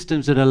energetic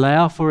systems that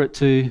allow for it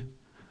to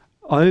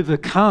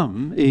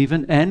overcome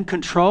even and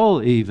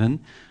control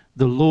even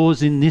the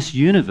laws in this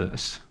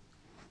universe.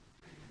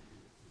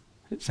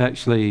 It's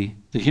actually,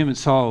 the human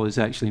soul is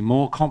actually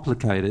more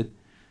complicated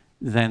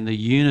than the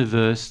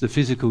universe, the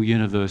physical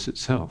universe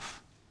itself.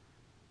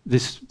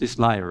 This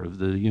layer of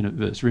the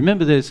universe.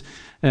 Remember, there's,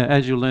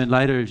 as you'll learn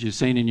later, as you've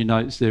seen in your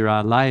notes, there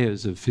are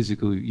layers of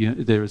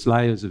there is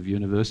layers of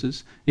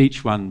universes,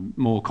 each one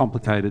more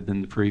complicated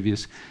than the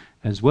previous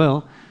as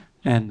well.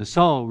 And the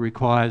soul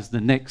requires the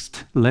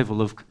next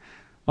level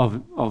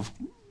of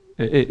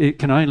it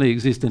can only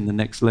exist in the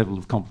next level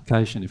of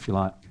complication, if you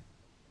like.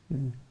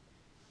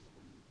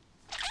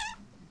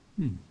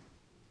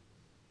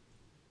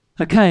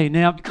 Okay,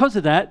 now because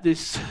of that,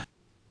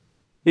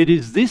 it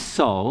is this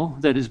soul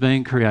that is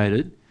being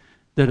created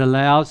that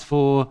allows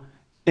for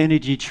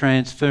energy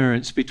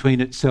transference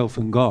between itself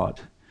and God.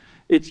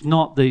 It's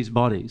not these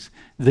bodies.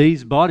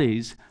 These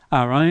bodies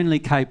are only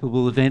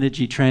capable of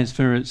energy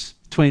transference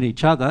between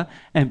each other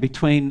and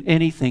between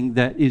anything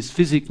that is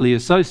physically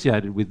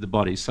associated with the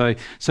body. So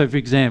for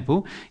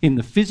example, in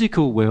the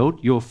physical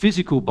world, your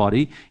physical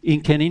body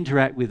can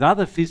interact with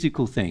other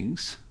physical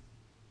things,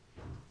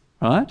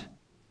 right?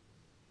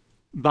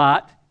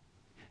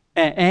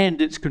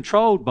 And it's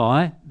controlled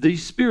by the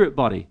spirit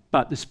body.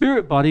 But the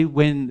spirit body,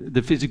 when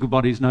the physical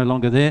body is no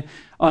longer there,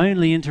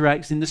 only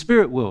interacts in the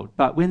spirit world.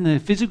 But when the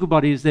physical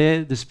body is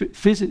there, the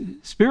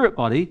spirit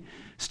body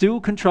still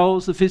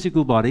controls the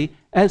physical body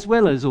as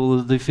well as all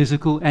of the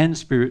physical and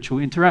spiritual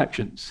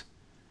interactions.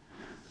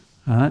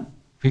 Right?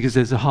 Because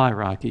there's a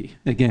hierarchy,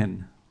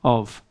 again,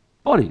 of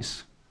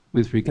bodies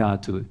with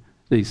regard to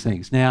these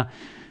things. Now,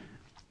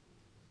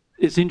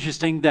 it's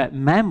interesting that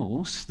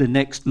mammals, the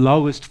next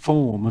lowest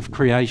form of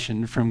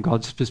creation from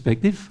God's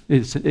perspective,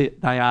 they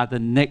are the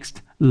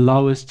next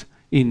lowest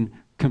in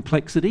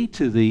complexity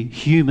to the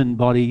human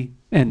body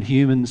and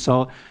human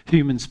soul,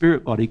 human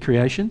spirit body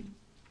creation.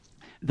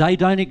 They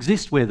don't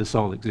exist where the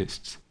soul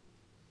exists.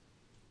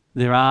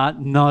 There are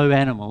no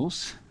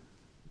animals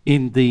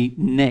in the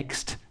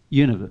next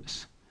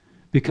universe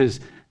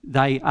because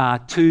they are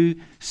too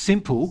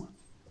simple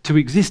to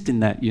exist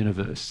in that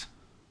universe.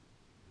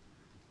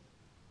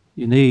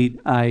 You need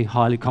a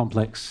highly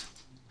complex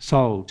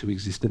soul to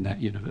exist in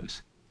that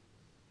universe.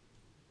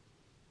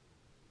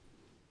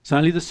 It's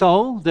only the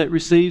soul that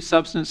receives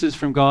substances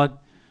from God.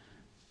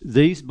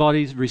 These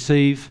bodies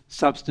receive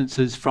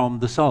substances from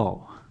the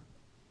soul.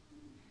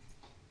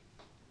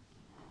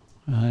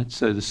 Right?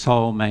 So the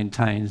soul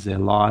maintains their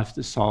life,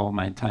 the soul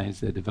maintains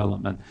their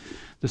development.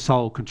 The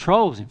soul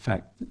controls, in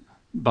fact,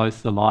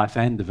 both the life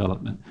and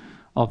development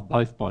of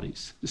both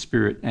bodies, the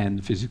spirit and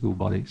the physical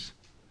bodies.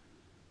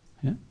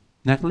 Yeah?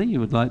 Natalie, you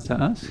would like to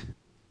ask?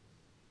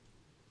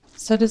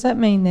 So does that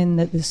mean then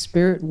that the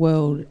spirit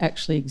world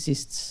actually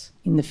exists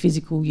in the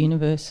physical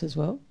universe as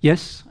well?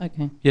 Yes.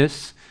 Okay.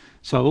 Yes.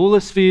 So all the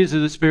spheres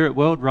of the spirit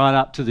world, right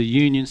up to the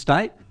union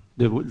state,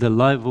 the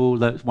level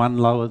that's one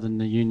lower than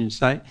the union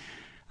state,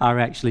 are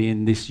actually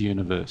in this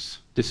universe,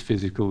 this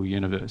physical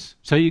universe.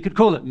 So you could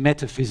call it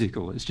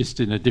metaphysical. It's just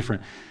in a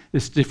different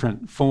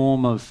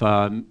form of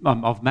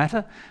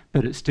matter,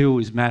 but it still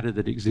is matter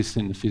that exists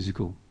in the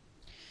physical.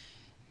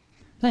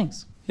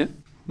 Thanks. Yep.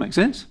 Make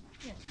sense?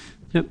 Yeah.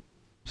 Yep.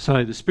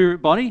 So the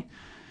spirit body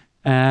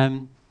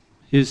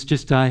is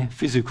just a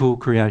physical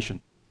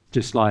creation,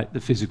 just like the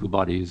physical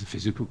body is a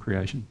physical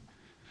creation.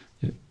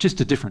 Yeah.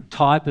 Just a different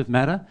type of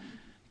matter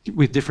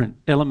with different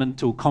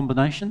elemental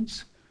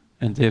combinations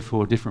and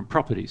therefore different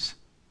properties.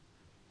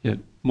 Yeah.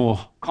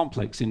 More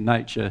complex in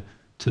nature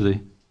to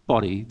the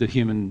body, the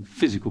human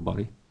physical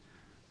body.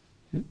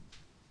 Yeah.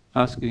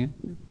 Ask again.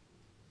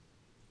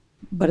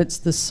 But it's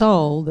the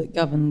soul that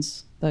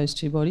governs those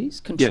two bodies,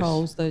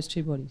 controls those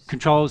two bodies.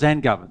 Controls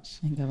and governs.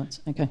 And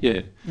governs, okay.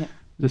 Yeah. Yep.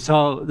 The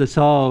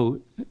soul,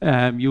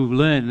 you'll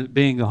learn that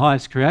being the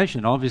highest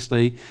creation,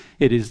 obviously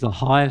it is the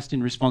highest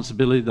in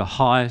responsibility, the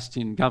highest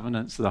in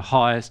governance, the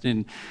highest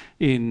in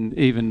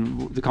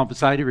even the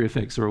compensatory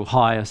effects are all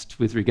highest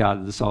with regard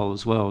to the soul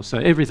as well. So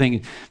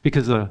everything,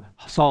 because the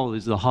soul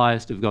is the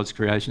highest of God's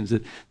creations,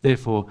 it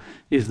therefore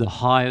is the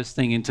highest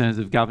thing in terms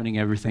of governing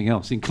everything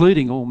else,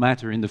 including all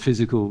matter in the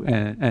physical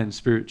and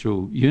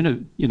spiritual unit.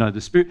 You know,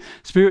 the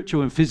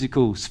spiritual and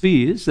physical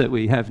spheres that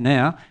we have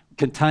now,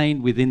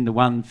 contained within the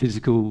one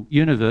physical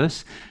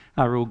universe,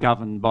 are all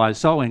governed by a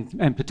soul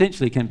and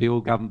potentially can be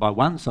all governed by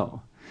one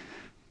soul.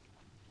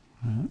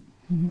 Right.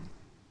 Mm-hmm.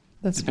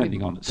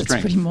 Depending on its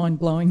strength. That's pretty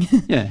mind-blowing.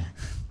 Yeah.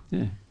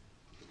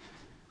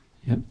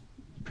 Yep.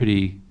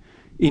 Pretty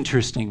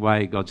interesting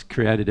way God's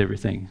created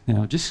everything.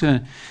 Now, just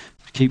going to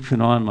keep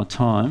an eye on my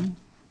time.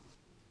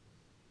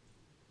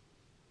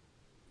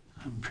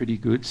 I'm pretty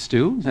good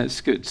still.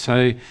 That's good.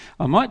 So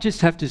I might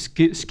just have to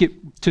skip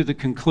to the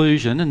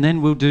conclusion and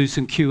then we'll do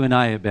some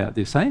Q&A about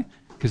this, eh?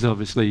 Because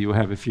obviously you'll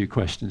have a few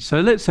questions.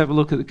 So let's have a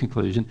look at the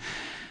conclusion.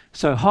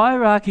 So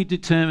hierarchy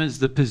determines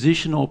the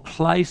position or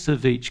place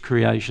of each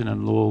creation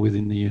and law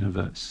within the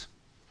universe.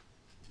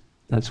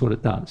 That's what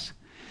it does.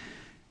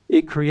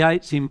 It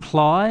creates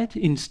implied,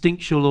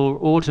 instinctual or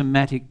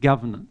automatic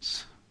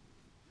governance.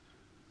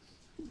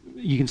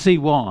 You can see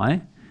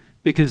why.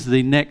 Because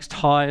the next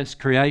highest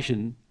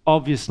creation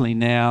obviously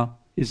now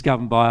is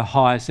governed by a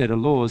higher set of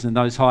laws, and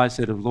those higher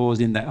set of laws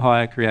in that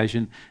higher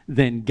creation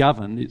then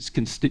govern its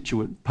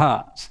constituent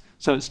parts.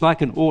 So it's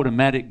like an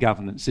automatic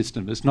governance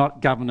system. It's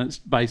not governance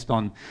based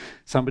on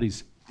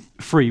somebody's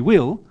free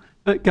will,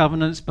 but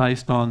governance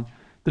based on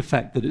the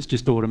fact that it's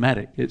just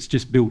automatic. It's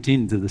just built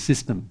into the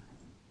system.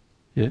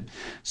 Yeah.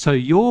 So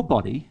your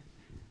body,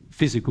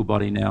 physical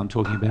body now I'm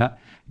talking about,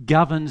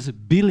 governs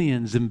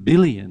billions and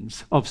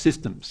billions of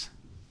systems.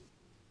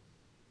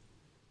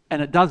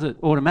 And it does it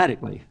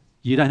automatically.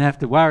 You don't have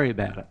to worry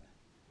about it.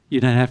 You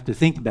don't have to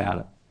think about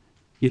it.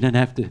 You don't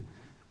have to,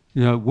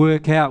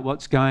 work out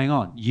what's going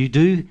on. You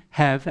do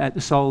have, at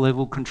the soul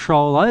level,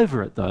 control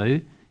over it,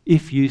 though,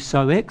 if you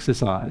so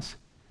exercise.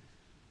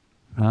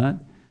 Right?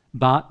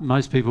 But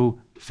most people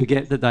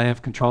forget that they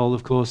have control,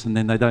 of course, and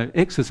then they don't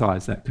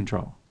exercise that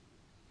control.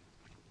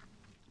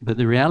 But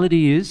the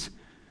reality is,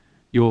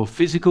 your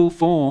physical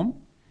form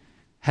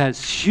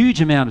has huge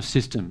amount of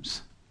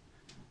systems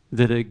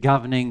that are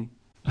governing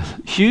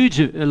huge,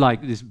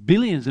 like there's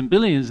billions and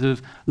billions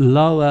of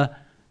lower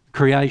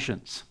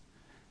creations,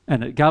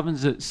 and it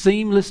governs it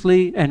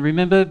seamlessly, and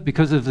remember,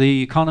 because of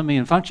the economy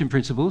and function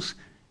principles,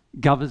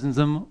 governs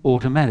them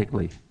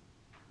automatically.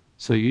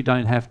 So you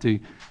don't have to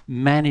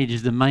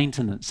manage the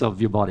maintenance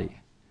of your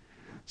body.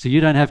 So you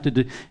don't have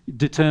to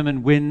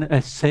determine when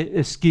a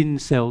skin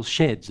cell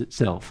sheds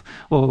itself,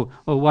 or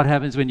what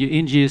happens when you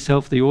injure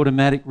yourself, the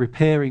automatic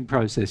repairing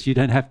process. You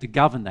don't have to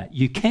govern that.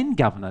 You can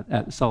govern it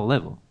at the soul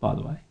level, by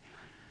the way.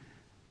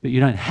 But you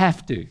don't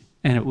have to,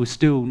 and it will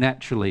still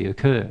naturally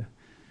occur.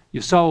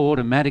 Your soul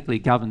automatically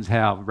governs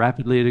how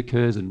rapidly it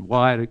occurs and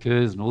why it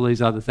occurs and all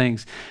these other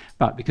things.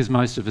 But because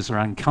most of us are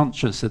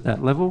unconscious at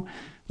that level,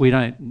 we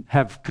don't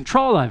have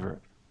control over it.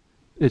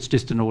 It's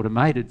just an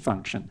automated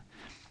function.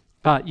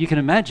 But you can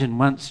imagine,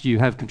 once you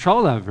have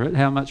control over it,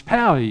 how much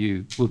power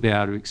you will be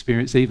able to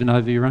experience even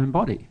over your own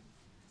body.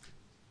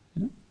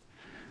 Yeah?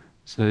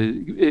 So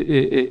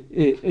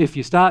if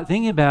you start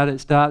thinking about it,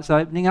 it starts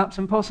opening up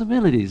some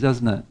possibilities,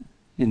 doesn't it?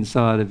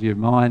 Inside of your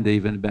mind,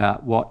 even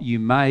about what you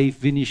may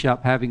finish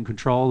up having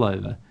control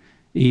over,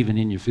 even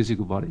in your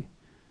physical body.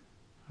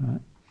 Right?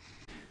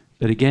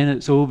 But again,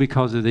 it's all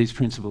because of these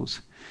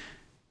principles.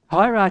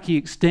 Hierarchy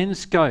extends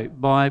scope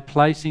by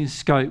placing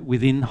scope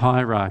within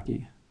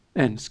hierarchy.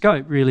 And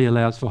scope really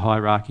allows for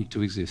hierarchy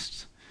to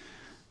exist.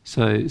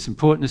 So it's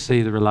important to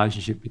see the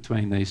relationship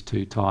between these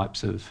two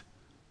types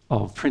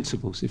of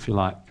principles, if you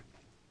like.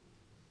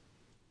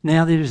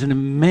 Now, there is an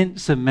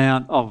immense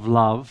amount of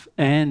love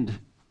and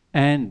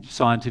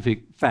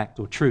scientific fact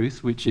or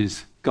truth, which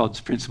is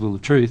God's principle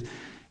of truth,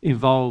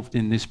 involved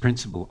in this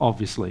principle,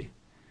 obviously.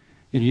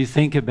 And you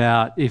think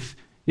about if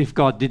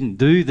God didn't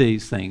do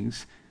these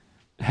things,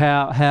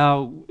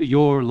 how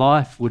your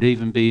life would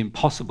even be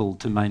impossible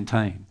to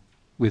maintain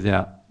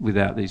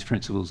without these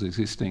principles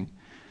existing.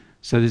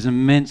 So there's an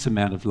immense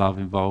amount of love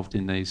involved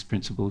in these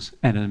principles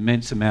and an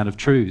immense amount of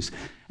truths.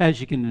 As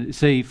you can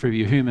see from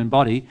your human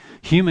body,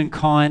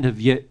 humankind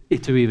have yet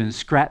to even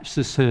scratch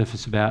the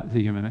surface about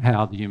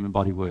how the human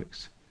body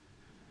works.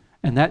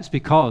 And that's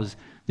because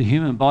The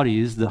human body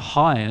is the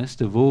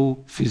highest of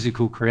all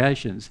physical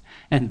creations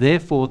and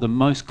therefore the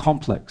most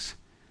complex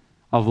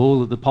of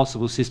all of the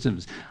possible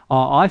systems.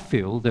 I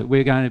feel that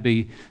we're going to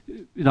be,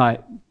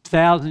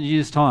 thousands of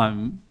years'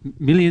 time,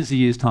 millions of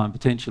years' time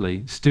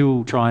potentially,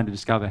 still trying to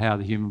discover how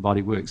the human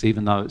body works,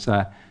 even though it's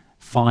a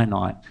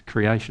finite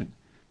creation,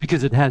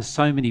 because it has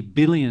so many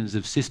billions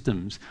of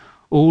systems,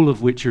 all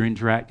of which are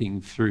interacting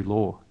through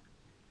law,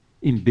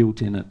 inbuilt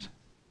in it.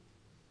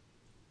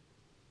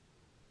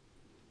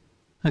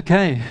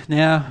 Okay,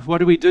 now what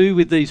do we do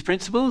with these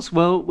principles?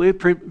 Well, we're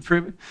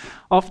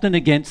often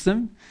against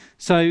them.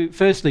 So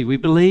firstly, we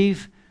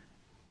believe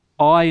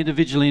I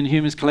individually and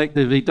humans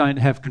collectively don't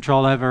have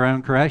control over our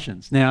own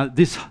creations. Now,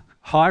 this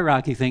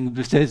hierarchy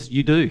thing says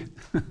you do.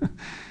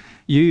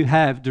 You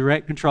have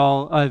direct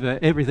control over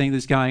everything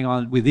that's going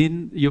on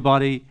within your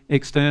body,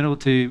 external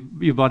to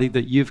your body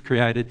that you've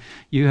created.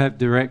 You have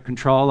direct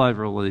control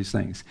over all of these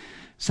things.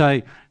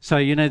 So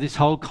this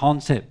whole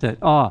concept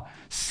that,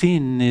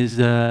 sin is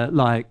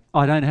I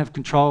don't have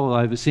control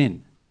over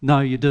sin. No,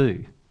 you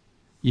do.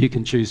 You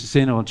can choose to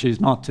sin or choose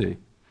not to,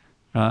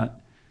 right?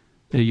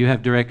 You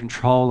have direct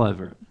control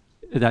over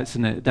it. That's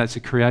a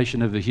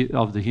creation of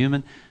the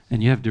human,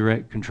 and you have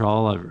direct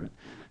control over it.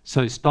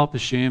 So stop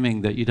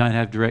assuming that you don't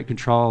have direct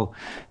control.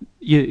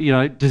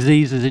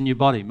 Diseases in your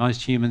body.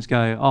 Most humans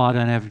go, I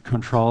don't have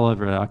control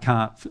over it.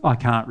 I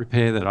can't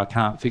repair that. I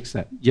can't fix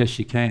that. Yes,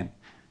 you can.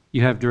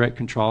 You have direct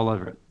control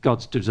over it.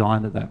 God's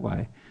designed it that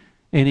way.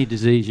 Any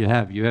disease you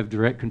have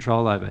direct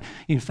control over.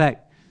 In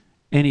fact,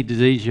 any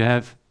disease you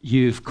have,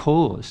 you've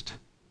caused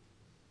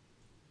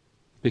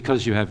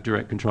because you have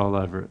direct control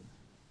over it.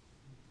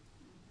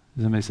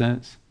 Does that make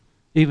sense?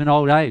 Even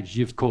old age,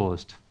 you've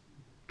caused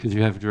because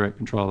you have direct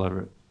control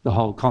over it. The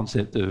whole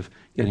concept of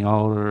getting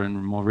older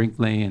and more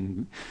wrinkly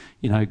and,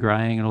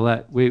 greying and all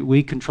that,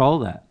 we control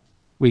that.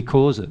 We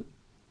cause it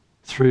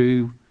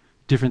through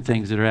different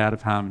things that are out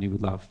of harmony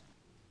with love.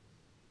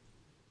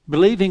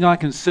 Believing I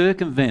can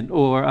circumvent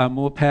or are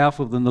more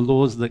powerful than the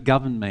laws that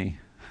govern me.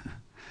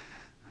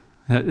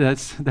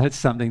 That's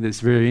something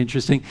that's very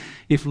interesting.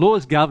 If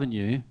laws govern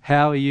you,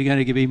 how are you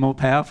going to be more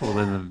powerful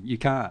than them? You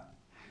can't.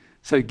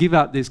 So give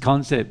up this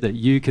concept that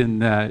you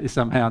can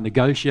somehow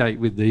negotiate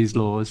with these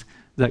laws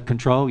that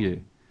control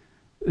you.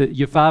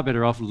 You're far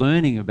better off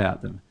learning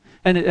about them.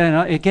 And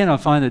again, I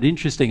find it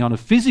interesting, on a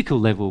physical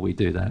level we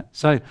do that.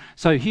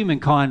 So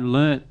humankind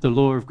learnt the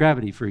law of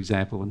gravity, for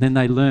example, and then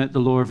they learnt the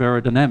law of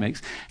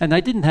aerodynamics, and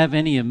they didn't have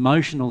any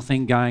emotional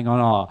thing going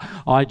on,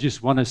 I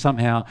just want to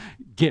somehow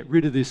get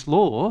rid of this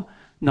law.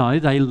 No,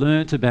 they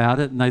learnt about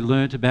it, and they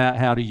learnt about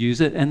how to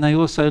use it, and they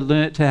also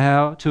learnt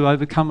how to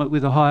overcome it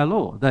with a higher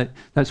law.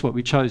 That's what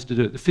we chose to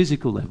do at the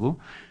physical level.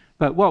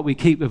 But what we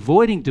keep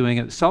avoiding doing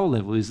at the soul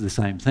level is the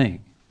same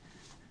thing,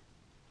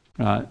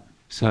 right?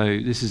 So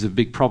this is a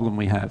big problem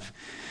we have.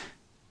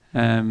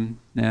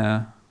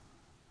 Now,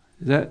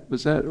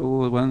 was that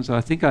all the ones?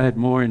 I think I had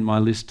more in my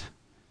list.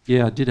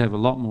 Yeah, I did have a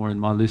lot more in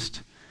my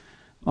list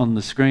on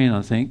the screen,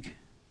 I think.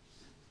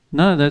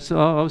 No,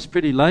 I was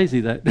pretty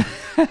lazy that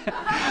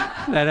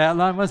that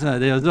outline, wasn't it?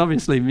 There was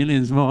obviously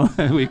millions more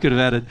we could have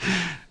added,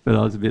 but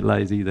I was a bit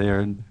lazy there,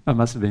 and I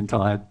must have been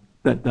tired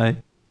that day.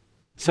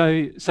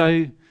 So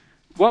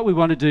what we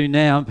want to do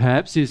now,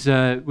 perhaps, is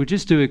we'll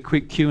just do a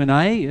quick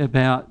Q&A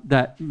about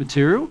that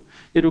material.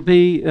 It'll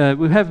be,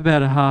 we'll have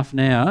about a half an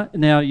hour.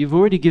 Now, you've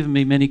already given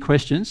me many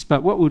questions,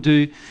 but what we'll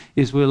do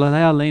is we'll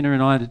allow Lena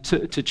and I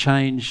to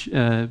change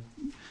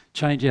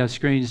our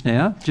screens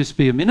now. Just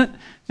be a minute,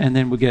 and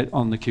then we'll get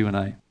on the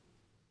Q&A.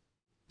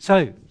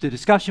 So, the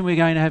discussion we're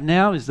going to have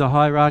now is the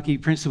hierarchy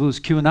principles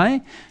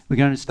Q&A. We're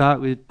going to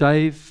start with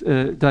David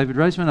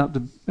Roseman up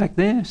the back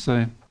there.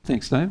 So,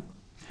 thanks, Dave.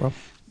 Well,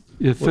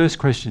 your first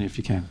question, if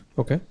you can.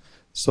 Okay.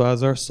 So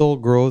as our soul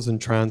grows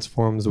and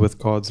transforms with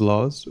God's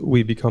laws,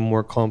 we become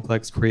more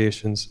complex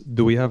creations.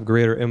 Do we have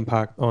greater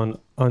impact on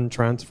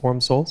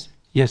untransformed souls?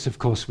 Yes, of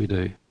course we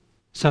do.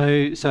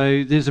 So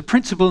there's a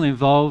principle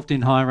involved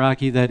in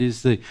hierarchy that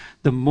is the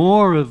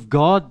more of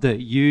God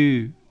that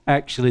you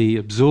actually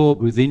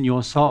absorb within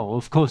your soul,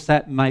 of course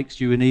that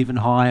makes you an even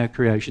higher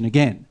creation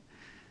again.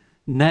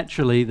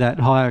 Naturally, that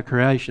higher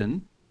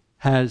creation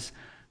has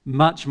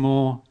much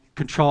more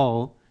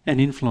control and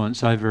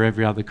influence over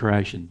every other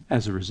creation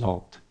as a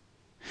result.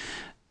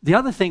 The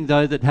other thing,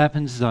 though, that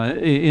happens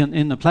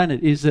in the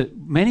planet is that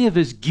many of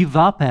us give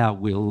up our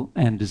will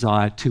and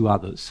desire to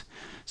others.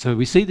 So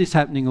we see this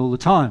happening all the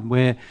time,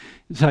 where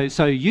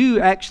so you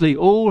actually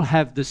all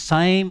have the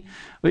same,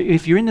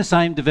 if you're in the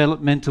same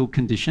developmental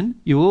condition,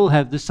 you all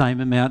have the same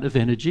amount of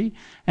energy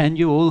and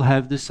you all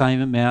have the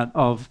same amount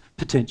of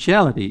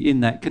potentiality in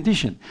that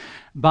condition.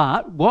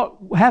 But what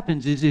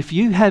happens is if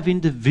you have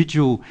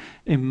individual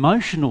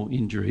emotional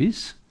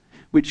injuries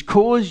which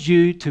cause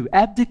you to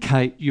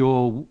abdicate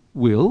your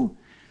will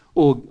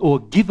or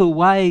give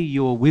away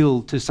your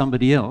will to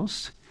somebody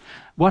else,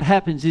 what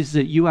happens is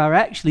that you are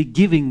actually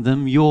giving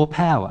them your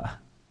power,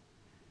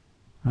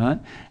 right?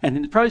 And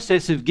in the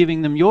process of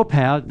giving them your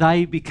power,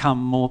 they become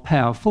more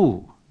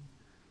powerful.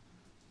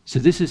 So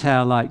this is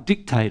how, like,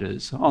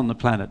 dictators on the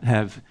planet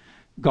have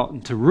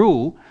gotten to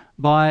rule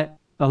by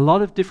a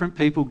lot of different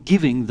people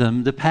giving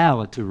them the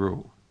power to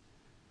rule.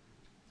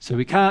 So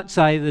we can't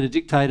say that a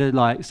dictator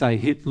like, say,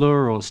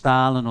 Hitler or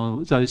Stalin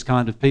or those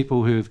kind of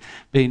people who've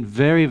been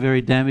very,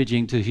 very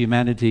damaging to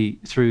humanity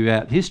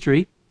throughout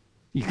history,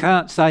 you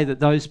can't say that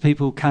those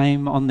people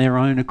came on their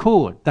own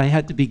accord. They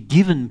had to be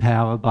given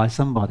power by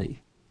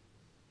somebody,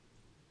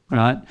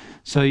 right?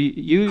 So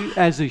you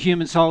as a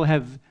human soul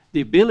have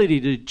the ability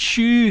to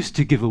choose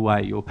to give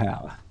away your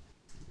power,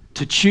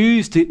 to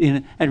choose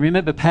to, and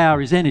remember, power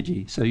is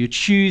energy. So you're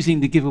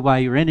choosing to give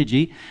away your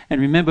energy.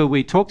 And remember,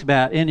 we talked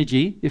about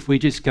energy. If we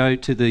just go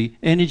to the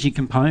energy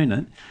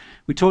component,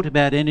 we talked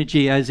about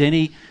energy as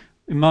any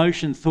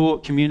emotion,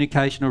 thought,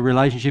 communication or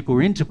relationship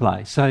or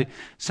interplay. So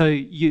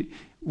you,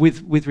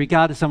 with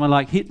regard to someone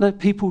like Hitler,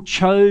 people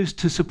chose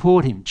to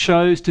support him,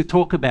 chose to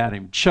talk about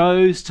him,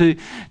 chose to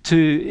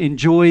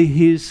enjoy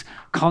his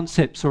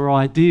concepts or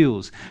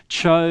ideals,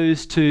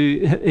 chose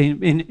to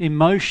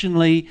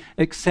emotionally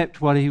accept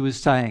what he was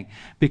saying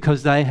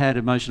because they had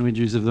emotional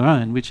injuries of their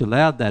own, which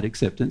allowed that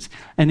acceptance.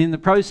 And in the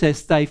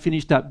process, they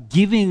finished up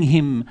giving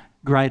him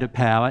greater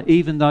power,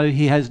 even though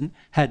he has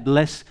had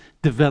less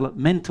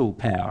developmental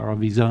power of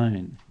his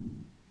own.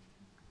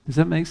 Does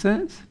that make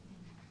sense?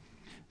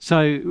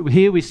 So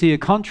here we see a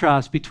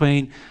contrast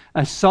between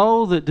a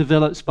soul that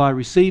develops by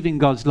receiving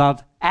God's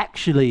love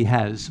actually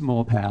has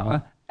more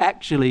power,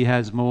 actually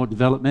has more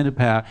developmental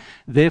power,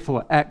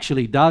 therefore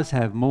actually does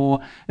have more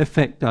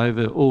effect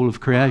over all of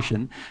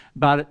creation.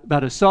 But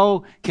a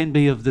soul can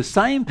be of the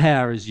same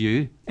power as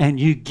you, and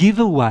you give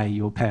away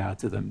your power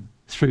to them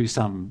through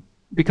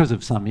because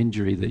of some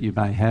injury that you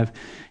may have.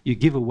 You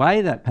give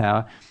away that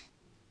power.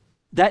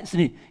 That's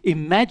an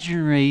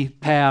imaginary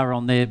power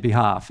on their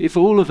behalf. If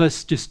all of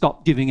us just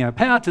stopped giving our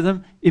power to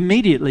them,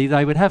 immediately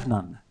they would have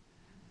none.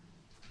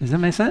 Does that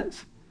make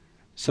sense?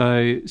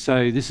 So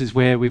this is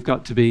where we've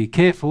got to be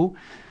careful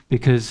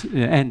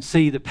and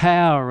see the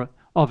power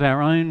of our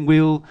own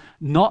will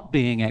not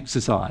being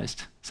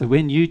exercised. So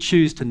when you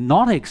choose to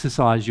not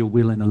exercise your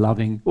will in a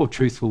loving or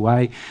truthful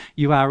way,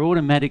 you are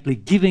automatically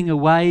giving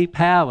away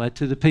power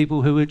to the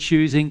people who are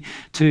choosing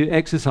to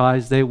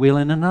exercise their will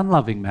in an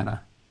unloving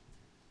manner.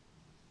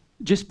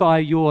 Just by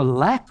your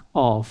lack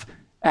of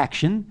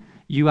action,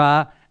 you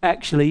are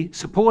actually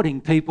supporting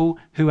people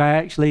who are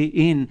actually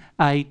in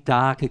a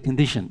darker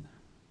condition.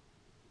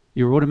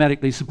 You're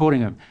automatically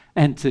supporting them.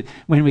 And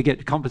when we get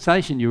to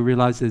compensation, you'll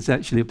realise there's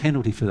actually a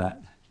penalty for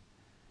that,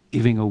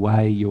 giving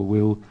away your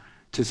will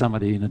to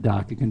somebody in a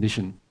darker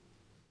condition.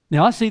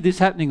 Now, I see this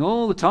happening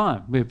all the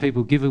time, where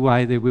people give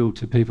away their will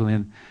to people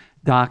in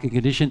darker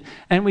condition,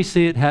 and we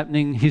see it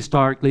happening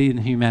historically in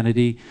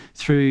humanity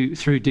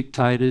through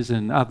dictators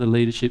and other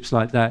leaderships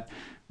like that,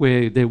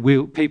 where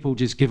people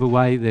just give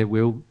away their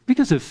will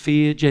because of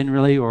fear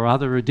generally or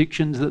other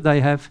addictions that they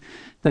have.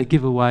 They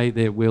give away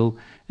their will,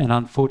 and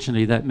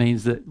unfortunately that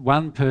means that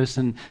one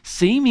person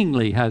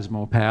seemingly has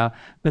more power,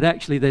 but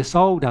actually their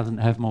soul doesn't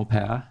have more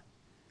power.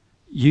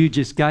 You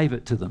just gave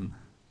it to them.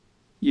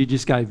 You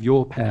just gave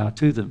your power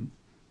to them.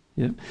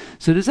 Yeah.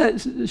 So does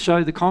that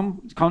show the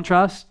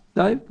contrast,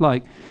 Dave?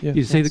 Like, yeah,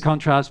 you see the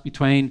contrast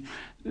between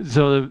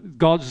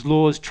God's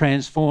laws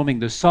transforming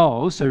the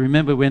soul. So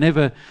remember,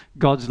 whenever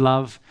God's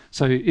love,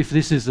 so if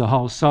this is the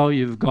whole soul,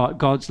 you've got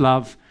God's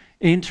love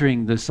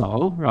entering the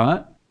soul,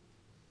 right?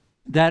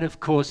 That, of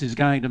course, is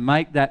going to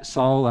make that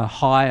soul a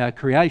higher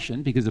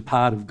creation because a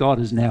part of God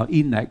is now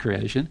in that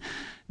creation.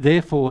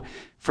 Therefore,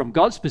 from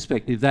God's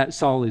perspective, that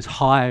soul is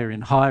higher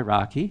in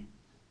hierarchy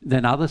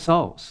than other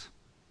souls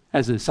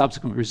as a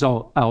subsequent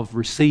result of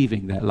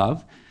receiving that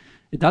love.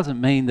 It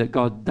doesn't mean that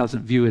God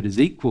doesn't view it as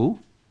equal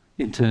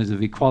in terms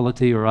of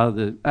equality or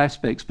other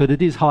aspects, but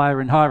it is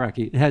higher in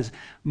hierarchy. It has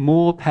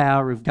more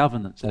power of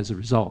governance as a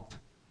result.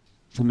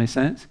 Does that make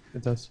sense?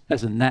 It does.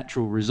 As a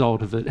natural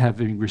result of it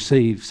having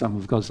received some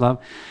of God's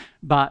love.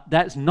 But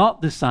that's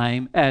not the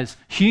same as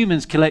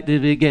humans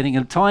collectively getting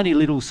a tiny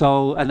little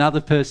soul,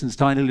 another person's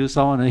tiny little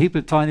soul, and a heap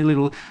of tiny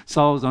little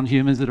souls on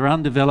humans that are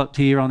undeveloped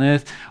here on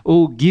earth,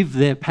 all give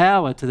their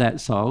power to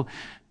that soul.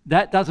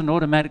 That doesn't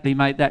automatically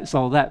make that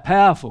soul that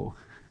powerful.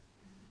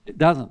 It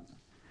doesn't.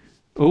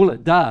 All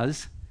it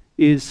does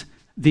is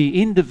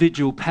the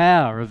individual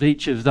power of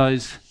each of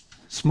those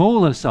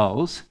smaller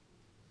souls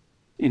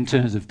in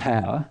terms of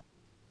power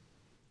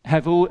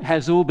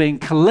has all been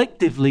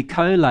collectively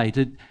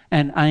collated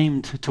and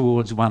aimed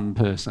towards one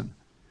person.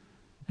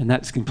 And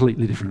that's a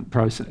completely different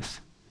process.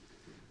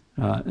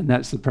 And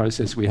that's the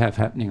process we have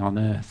happening on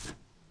earth,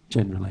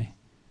 generally.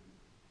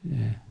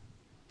 Yeah.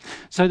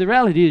 So the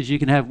reality is you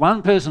can have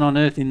one person on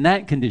earth in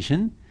that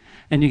condition,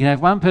 and you can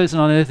have one person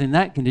on earth in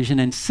that condition,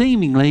 and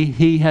seemingly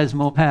he has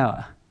more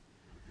power.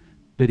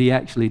 But he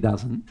actually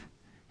doesn't.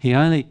 He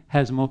only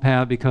has more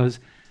power because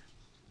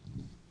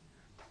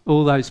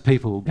all those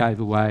people gave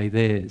away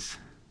theirs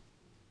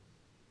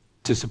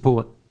to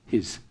support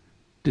his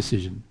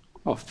decision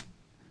of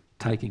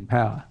taking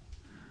power.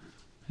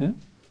 Yeah?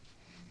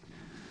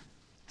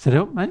 Does that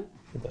help, mate?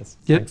 It does.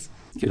 Yep. Thanks.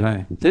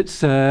 G'day.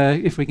 Let's,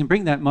 if we can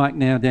bring that mic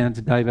now down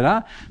to David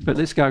R, but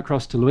let's go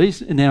across to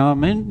Louise. Now,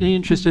 I'm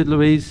interested,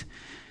 Louise,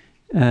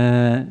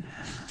 now,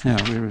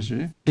 where is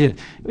you? Yeah,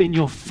 in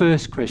your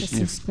first question.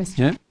 The sixth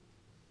question.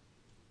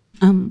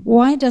 Yeah.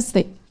 Why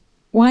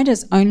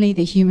does only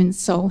the human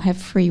soul have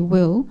free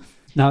will?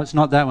 No, it's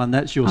not that one.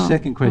 That's your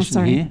second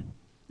question here.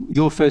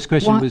 Your first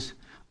question was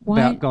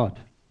about God.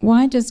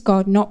 Why does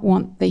God not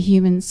want the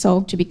human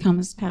soul to become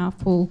as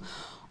powerful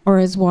or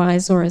as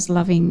wise or as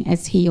loving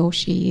as he or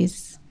she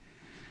is?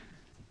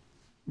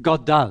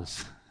 God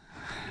does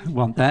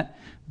want that,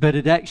 but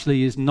it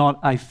actually is not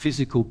a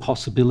physical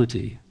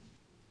possibility.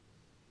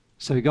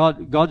 So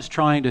God's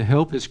trying to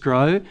help us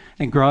grow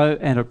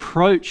and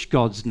approach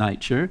God's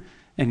nature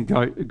and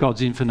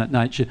God's infinite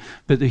nature,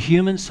 but the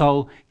human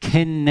soul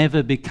can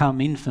never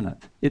become infinite.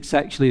 It's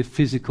actually a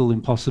physical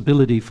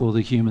impossibility for the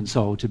human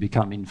soul to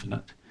become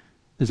infinite.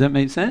 Does that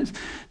make sense?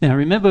 Now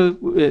remember,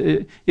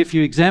 if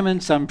you examine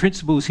some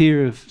principles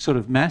here of sort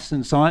of maths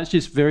and science,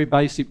 just very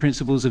basic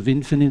principles of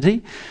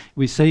infinity,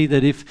 we see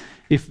that if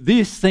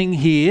this thing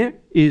here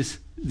is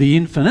the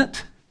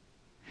infinite,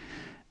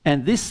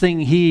 and this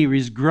thing here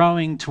is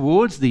growing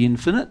towards the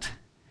infinite,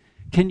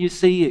 can you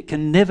see it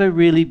can never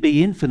really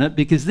be infinite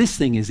because this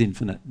thing is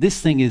infinite. This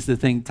thing is the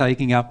thing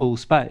taking up all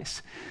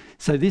space.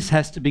 So this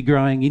has to be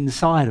growing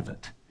inside of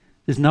it.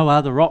 There's no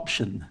other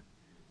option.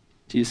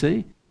 Do you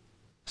see?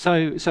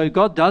 So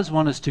God does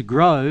want us to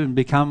grow and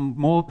become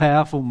more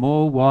powerful,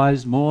 more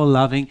wise, more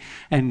loving,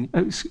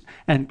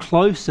 and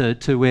closer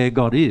to where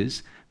God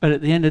is. But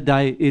at the end of the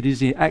day, it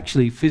is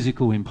actually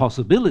physical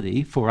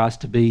impossibility for us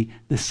to be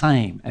the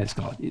same as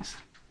God is.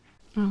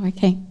 Oh,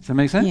 okay. Does that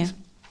make sense? Yeah.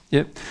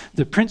 Yep.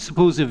 The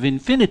principles of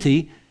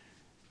infinity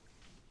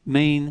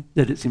mean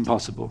that it's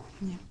impossible.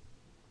 Yeah.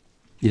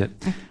 Yep.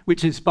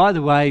 Which is, by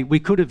the way, we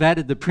could have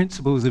added the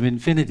principles of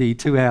infinity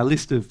to our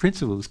list of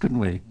principles, couldn't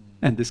we?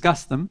 And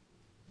discussed them.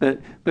 But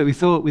we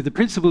thought with the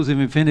principles of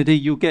infinity,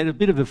 you'll get a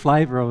bit of a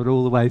flavour of it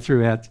all the way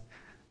through our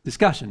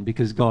discussion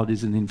because God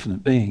is an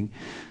infinite being.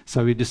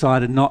 So we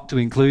decided not to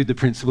include the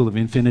principle of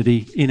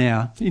infinity in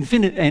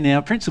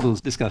our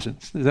principles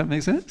discussions. Does that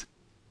make sense?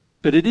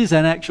 But it is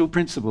an actual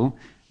principle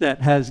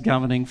that has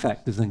governing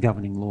factors and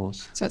governing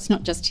laws. So it's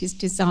not just his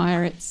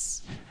desire,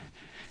 it's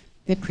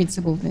the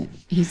principle that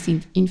he's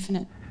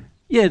infinite.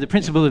 Yeah, the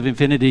principle of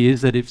infinity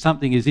is that if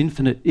something is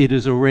infinite, it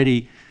is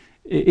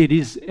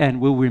and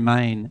will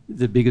remain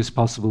the biggest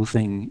possible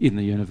thing in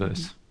the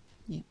universe.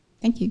 Yeah,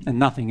 thank you. And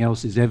nothing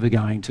else is ever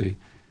going to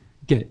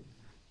get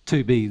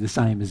to be the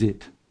same as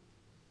it.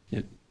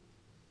 Yep.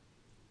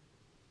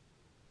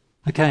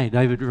 Okay,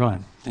 David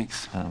Ryan,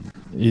 thanks.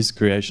 Is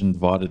creation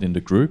divided into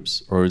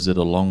groups, or is it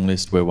a long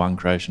list where one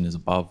creation is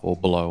above or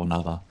below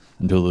another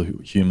until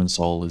the human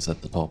soul is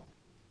at the top?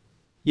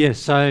 Yes,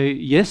 so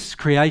yes,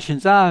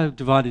 creations are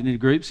divided into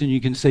groups, and you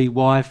can see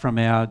why from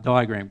our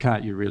diagram,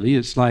 can't you really?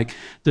 It's like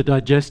the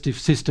digestive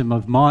system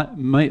of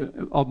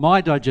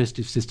my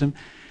digestive system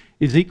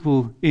is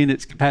equal in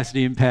its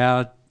capacity and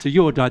power to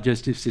your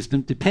digestive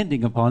system,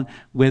 depending upon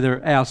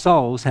whether our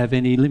souls have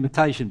any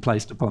limitation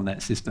placed upon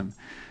that system.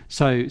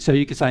 So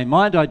you could say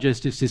my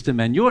digestive system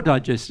and your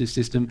digestive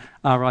system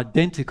are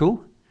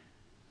identical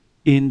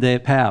in their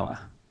power.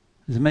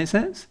 Does it make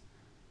sense?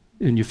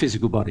 In your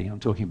physical body, I'm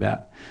talking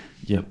about.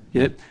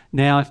 Yep.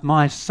 Now, if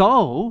my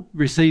soul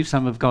receives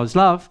some of God's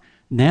love,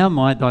 now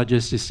my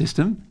digestive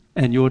system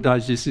and your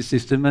digestive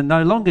system are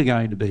no longer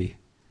going to be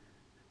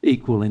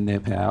equal in their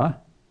power.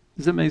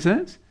 Does that make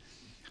sense?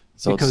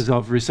 So because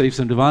I've received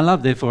some divine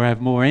love, therefore I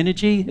have more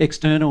energy,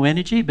 external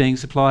energy being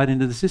supplied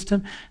into the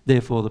system,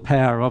 therefore the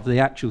power of the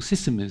actual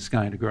system is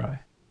going to grow.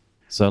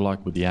 So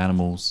like with the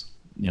animals,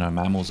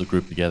 mammals are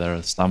grouped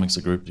together, stomachs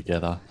are grouped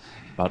together,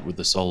 but with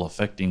the soul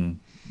affecting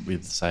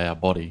with, say, our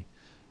body,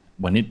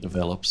 when it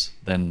develops,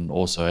 then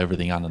also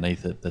everything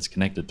underneath it that's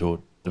connected to it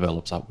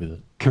develops up with it.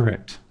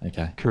 Correct.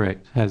 Okay.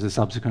 Correct. Has a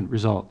subsequent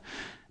result.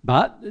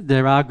 But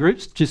there are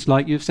groups, just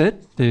like you've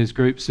said, there's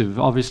groups of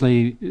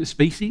obviously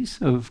species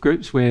of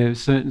groups where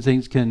certain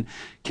things can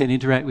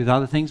interact with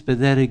other things, but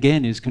that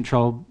again is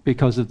controlled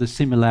because of the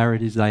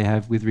similarities they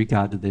have with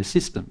regard to their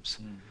systems.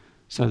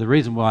 So the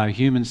reason why a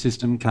human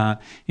system can't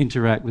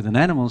interact with an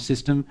animal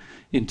system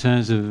in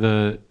terms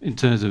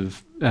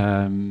of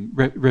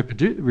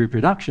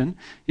reproduction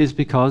is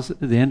because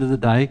at the end of the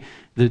day,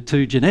 the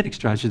two genetic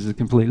structures are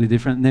completely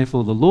different, and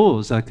therefore the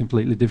laws are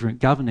completely different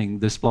governing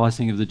the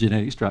splicing of the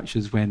genetic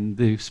structures when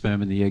the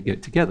sperm and the egg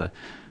get together.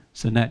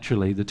 So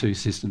naturally, the two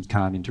systems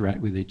can't interact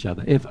with each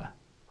other ever.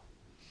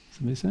 Does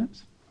that make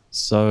sense?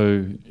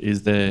 So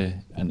is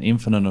there an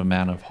infinite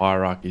amount of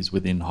hierarchies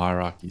within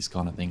hierarchies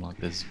kind of thing?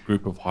 Like there's a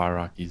group of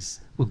hierarchies?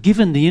 Well,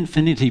 given the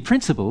infinity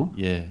principle,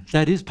 yeah,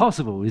 that is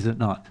possible, is it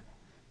not?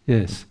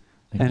 Yes.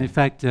 Okay. And in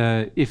fact,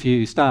 if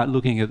you start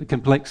looking at the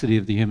complexity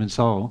of the human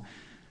soul,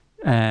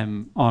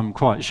 I'm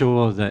quite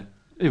sure that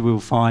it will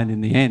find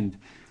in the end,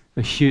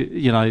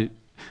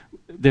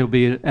 there'll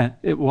be,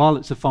 while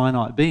it's a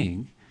finite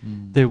being,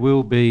 there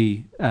will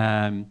be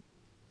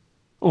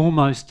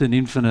almost an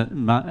infinite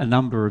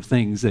number of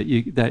things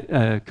that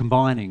are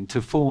combining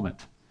to form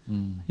it.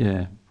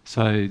 Yeah.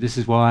 So this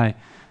is why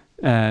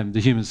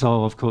the human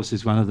soul, of course,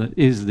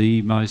 is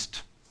the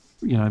most,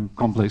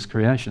 complex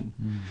creation.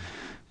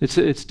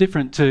 It's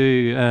different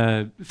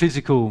to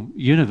physical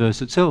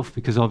universe itself,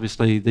 because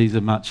obviously these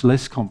are much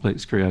less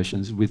complex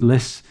creations with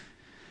less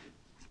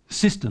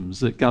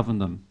systems that govern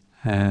them.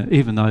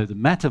 Even though the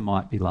matter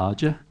might be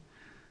larger,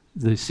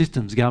 the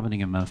systems governing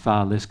them are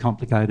far less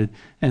complicated,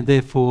 and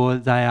therefore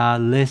they are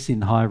less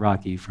in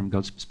hierarchy from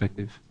God's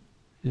perspective.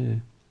 Yeah.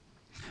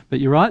 But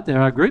you're right,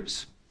 there are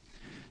groups,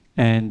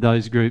 and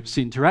those groups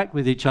interact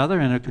with each other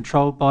and are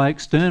controlled by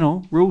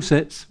external rule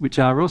sets, which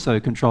are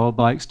also controlled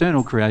by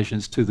external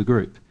creations to the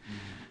group.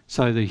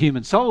 So the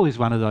human soul is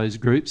one of those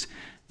groups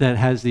that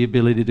has the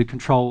ability to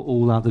control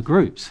all other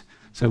groups.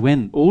 So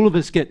when all of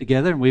us get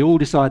together and we all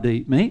decide to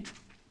eat meat,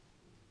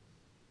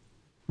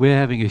 we're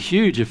having a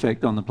huge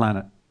effect on the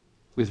planet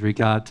with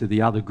regard to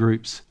the other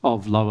groups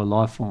of lower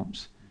life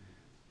forms.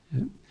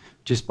 Yeah.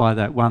 Just by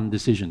that one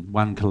decision,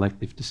 one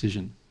collective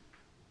decision.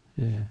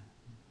 Yeah.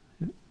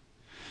 Yeah.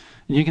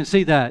 And you can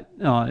see that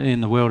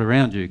in the world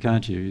around you,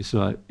 can't you? It's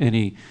like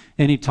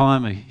any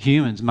time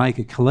humans make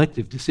a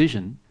collective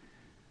decision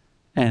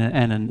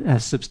and a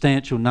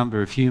substantial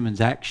number of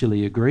humans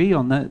actually agree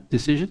on that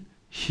decision,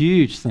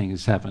 huge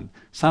things happen.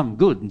 Some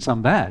good and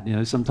some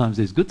bad. Sometimes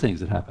there's good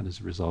things that happen as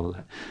a result of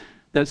that.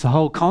 That's the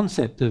whole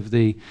concept of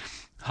the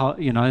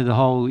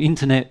whole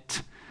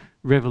internet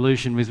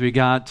revolution with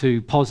regard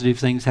to positive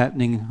things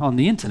happening on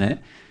the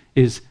internet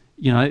is,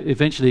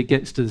 eventually it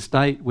gets to the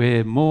state where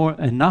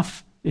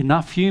enough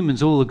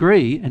humans all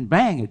agree, and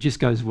bang, it just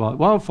goes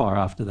wildfire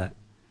after that.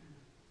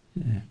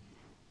 Yeah.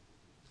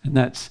 And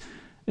that's,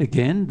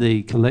 again,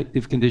 the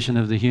collective condition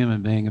of the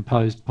human being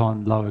imposed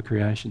upon lower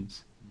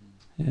creations.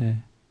 Yeah.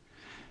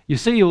 You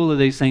see all of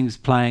these things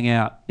playing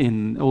out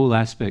in all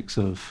aspects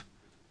of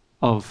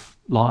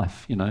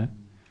life,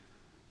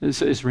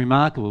 It's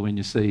remarkable when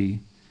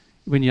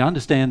you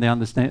understand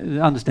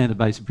the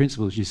basic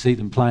principles, you see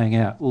them playing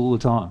out all the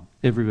time,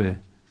 everywhere.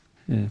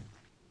 Yeah.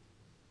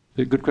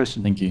 But good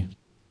question. Thank you.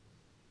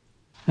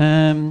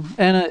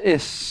 Anna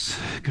S.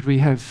 Could we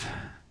have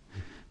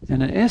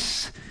Anna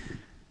S.?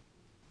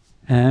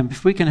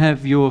 If we can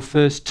have your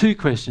first two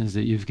questions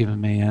that you've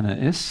given me, Anna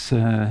S.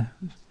 Anna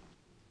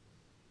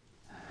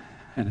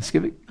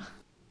Skivic.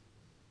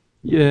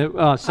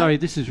 Yeah, sorry,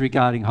 this is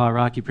regarding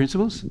hierarchy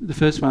principles. The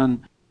first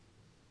one,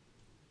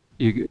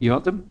 you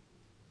got them?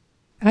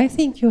 I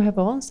think you have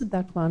answered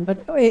that one,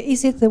 but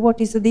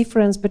what is the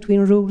difference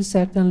between rule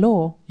set and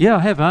law? Yeah, I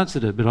have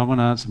answered it, but I want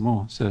to answer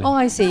more. So. Oh,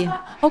 I see.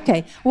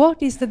 Okay,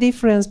 what is the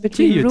difference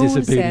between rule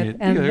set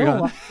and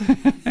law?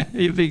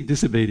 You're being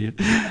disobedient.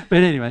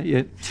 But anyway,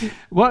 yeah.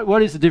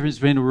 What is the difference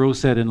between a rule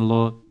set and a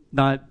law?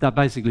 No, they're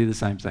basically the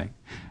same thing.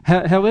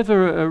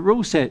 However, a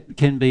rule set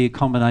can be a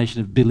combination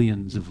of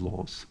billions of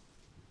laws.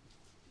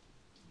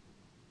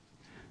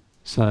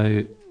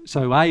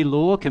 So a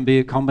law can be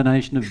a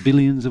combination of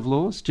billions of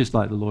laws, just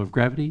like the law of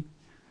gravity,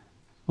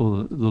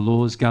 or the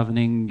laws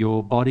governing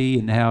your body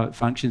and how it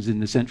functions in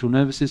the central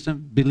nervous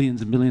system.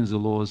 Billions and billions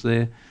of laws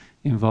there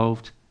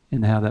involved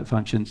in how that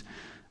functions.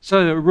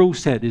 So a rule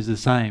set is the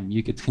same.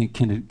 You could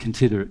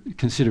consider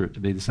it to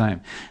be the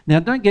same. Now,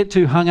 don't get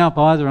too hung up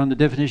either on the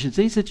definitions.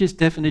 These are just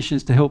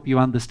definitions to help you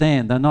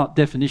understand. They're not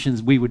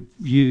definitions we would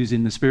use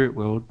in the spirit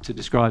world to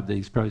describe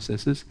these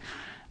processes.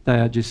 They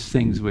are just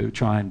things we're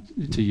trying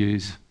to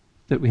use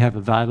that we have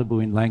available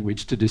in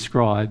language to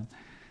describe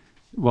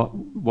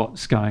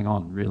what's going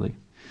on, really.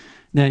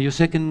 Now, your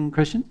second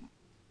question?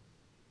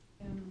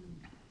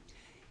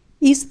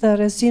 Is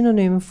there a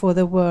synonym for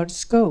the word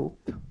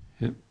scope?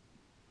 Yep.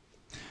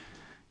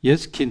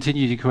 Yes,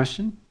 continue your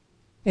question.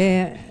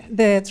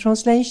 The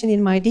translation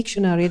in my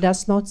dictionary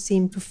does not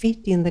seem to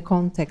fit in the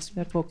context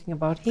we're talking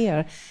about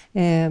here.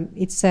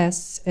 It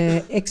says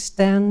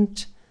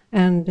extent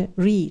and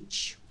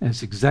reach.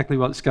 That's exactly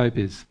what scope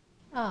is.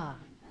 Ah.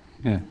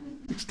 Yeah.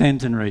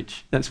 Extent and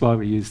reach. That's why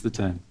we use the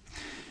term.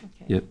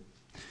 Okay. Yep.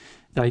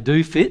 They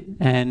do fit,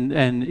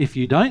 and if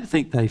you don't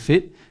think they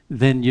fit,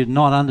 then you're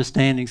not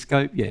understanding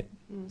scope yet.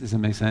 Does that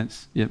make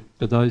sense? Yep.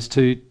 But those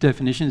two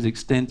definitions,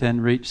 extent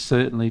and reach,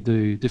 certainly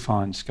do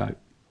define scope.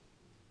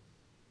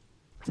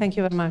 Thank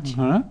you very much.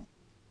 All right.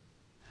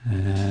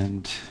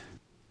 And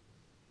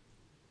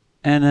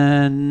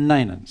Anna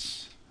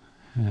Nanans.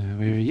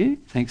 Where are you?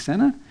 Thanks,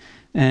 Anna.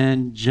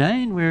 And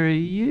Jane, where are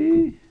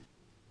you?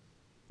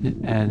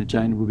 And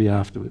Jane will be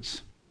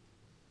afterwards.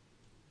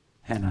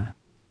 Hannah.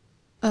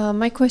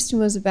 My question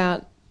was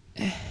about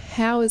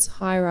how does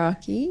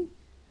hierarchy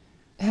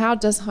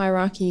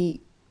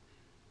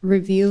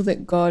reveal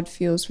that God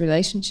feels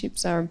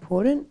relationships are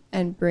important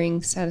and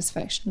bring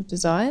satisfaction of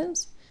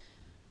desires?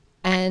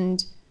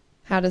 And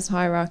how does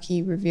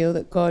hierarchy reveal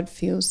that God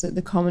feels that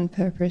the common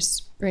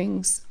purpose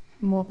brings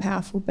more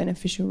powerful,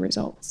 beneficial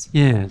results?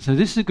 Yeah, so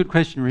this is a good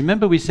question.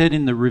 Remember we said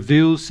in the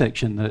reveals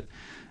section that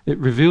it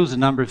reveals a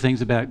number of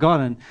things about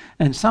God,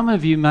 and some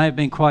of you may have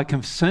been quite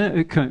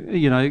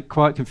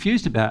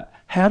confused about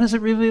How does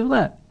it reveal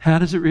that? How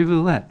does it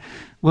reveal that?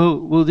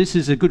 Well, this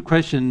is a good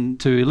question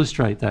to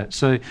illustrate that.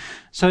 So,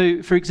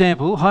 for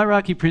example,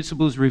 hierarchy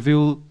principles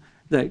reveal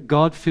that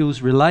God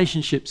feels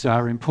relationships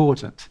are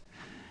important.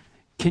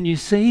 Can you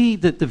see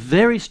that the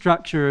very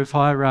structure of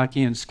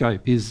hierarchy and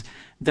scope is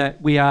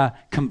that we are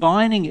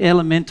combining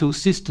elemental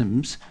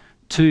systems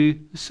to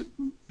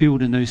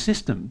build a new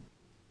system,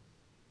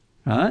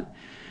 right?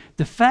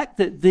 The fact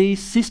that these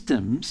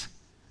systems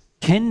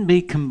can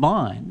be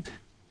combined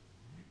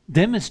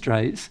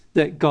demonstrates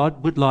that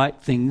God would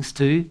like things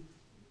to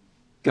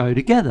go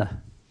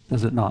together,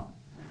 does it not?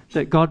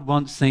 That God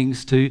wants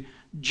things to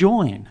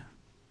join.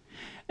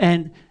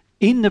 And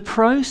in the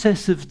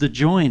process of the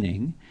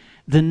joining,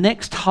 the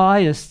next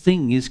highest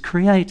thing is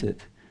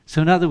created.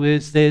 So in other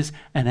words, there's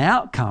an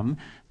outcome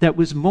that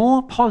was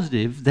more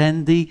positive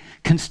than the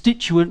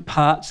constituent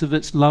parts of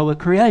its lower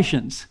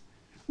creations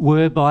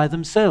were by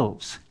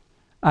themselves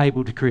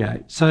able to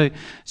create. So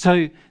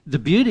the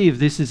beauty of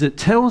this is it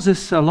tells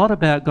us a lot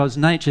about God's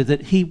nature,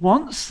 that he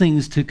wants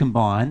things to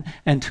combine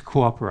and to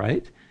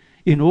cooperate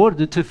in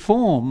order to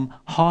form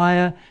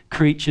higher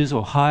creatures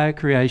or higher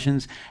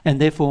creations and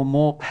therefore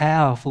more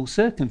powerful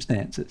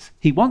circumstances.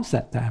 He wants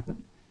that to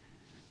happen,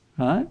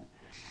 right?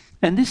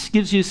 And this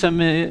gives you some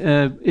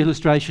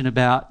illustration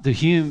about the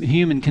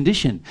human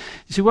condition.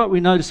 You see, what we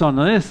notice on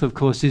Earth, of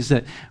course, is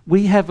that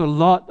we have a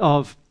lot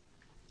of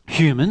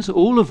humans,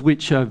 all of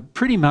which are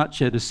pretty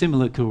much at a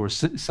similar or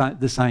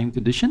the same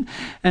condition.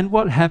 And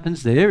what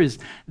happens there is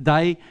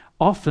they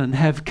often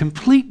have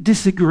complete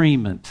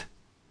disagreement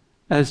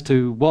as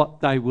to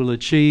what they will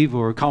achieve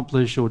or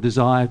accomplish or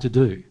desire to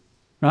do,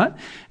 right?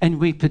 And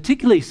we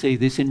particularly see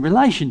this in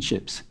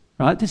relationships,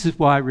 right? This is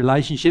why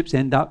relationships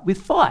end up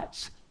with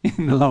fights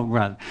in the long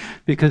run,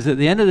 because at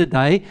the end of the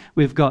day,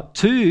 we've got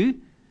two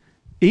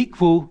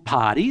equal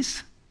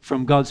parties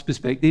from God's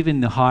perspective in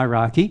the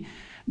hierarchy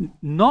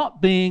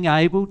not being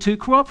able to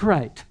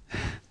cooperate,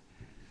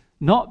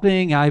 not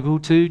being able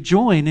to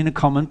join in a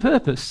common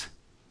purpose,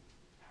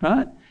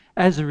 right?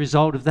 As a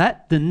result of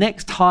that, the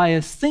next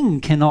highest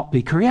thing cannot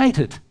be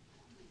created.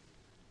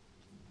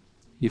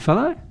 You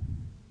follow?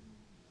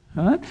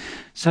 All right?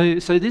 So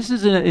this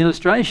is an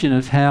illustration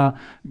of how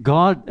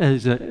God,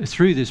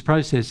 through this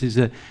process,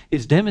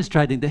 is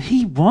demonstrating that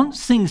he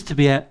wants things to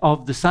be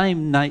of the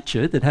same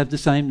nature, that have the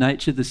same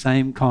nature, the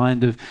same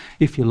kind of,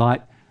 if you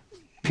like,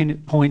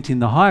 point in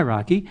the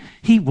hierarchy.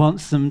 He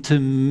wants them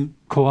to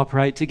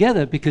cooperate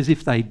together, because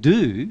if they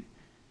do,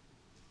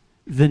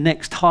 the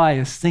next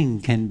highest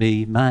thing can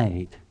be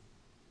made,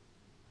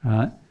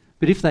 right?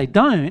 But if they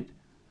don't,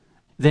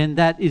 then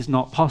that is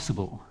not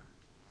possible.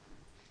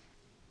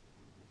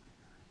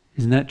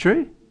 Isn't that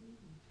true?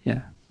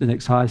 Yeah, the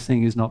next highest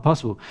thing is not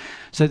possible.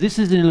 So this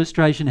is an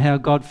illustration how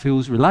God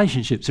feels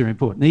relationships are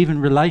important.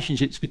 Even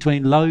relationships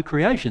between low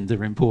creations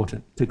are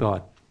important to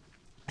God.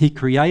 He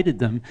created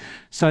them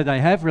so they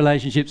have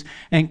relationships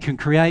and can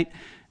create,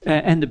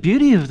 and the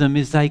beauty of them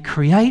is they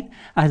create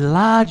a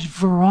large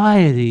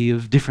variety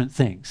of different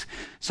things.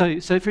 So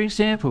for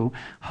example,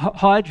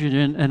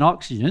 hydrogen and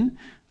oxygen,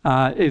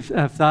 if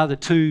they're the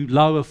two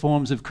lower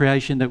forms of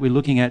creation that we're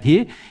looking at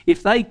here,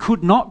 if they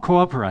could not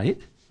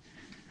cooperate,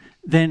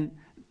 then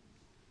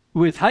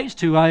with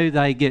H2O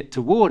they get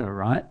to water,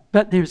 right?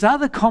 But there's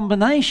other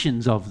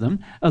combinations of them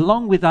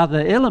along with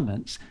other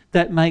elements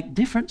that make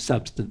different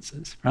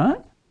substances, right?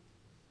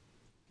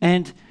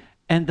 And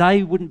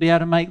they wouldn't be able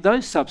to make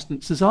those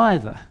substances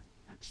either.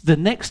 The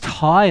next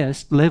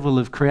highest level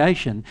of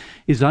creation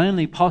is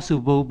only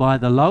possible by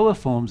the lower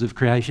forms of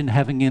creation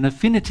having an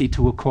affinity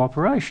to a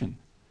cooperation.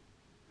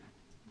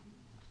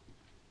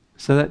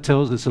 So that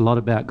tells us a lot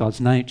about God's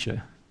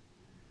nature.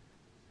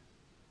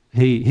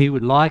 He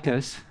would like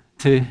us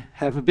to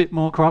have a bit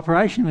more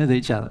cooperation with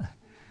each other.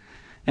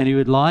 And he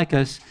would like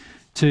us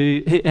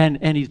to,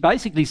 and he's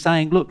basically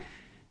saying, look,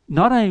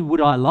 not only would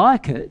I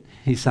like it,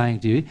 he's saying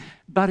to you,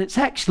 but it's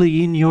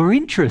actually in your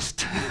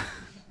interest.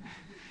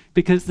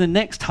 Because the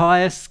next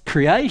highest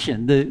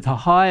creation, the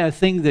higher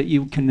thing that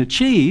you can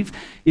achieve,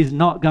 is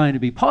not going to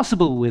be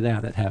possible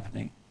without it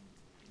happening.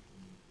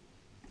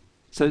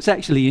 So it's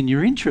actually in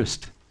your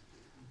interest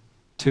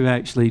to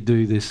actually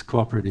do this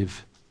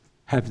cooperative,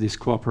 have this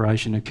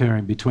cooperation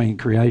occurring between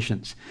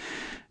creations.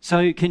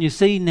 So can you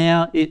see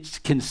now it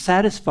can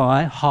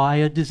satisfy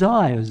higher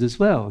desires as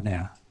well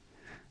now?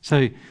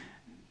 So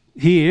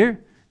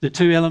here, the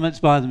two elements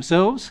by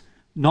themselves,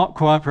 not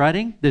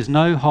cooperating, there's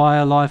no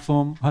higher life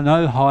form,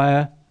 no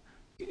higher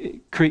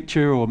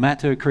creature or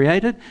matter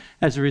created.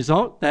 As a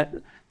result,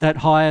 that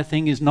higher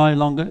thing is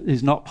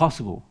not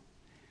possible.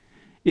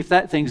 If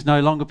that thing's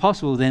no longer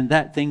possible, then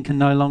that thing can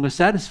no longer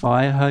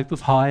satisfy a hope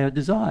of higher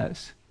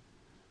desires.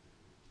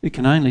 It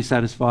can only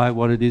satisfy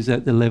what it is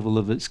at the level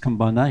of its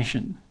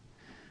combination.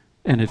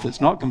 And if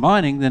it's not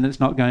combining, then it's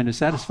not going to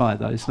satisfy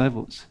those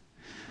levels.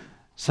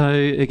 So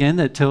again,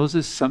 that tells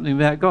us something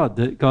about God,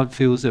 that God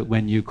feels that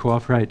when you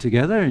cooperate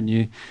together and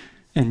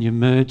you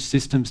merge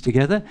systems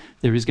together,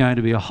 there is going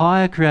to be a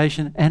higher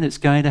creation and it's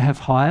going to have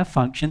higher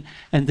function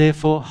and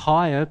therefore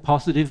higher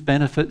positive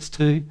benefits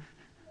to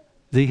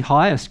the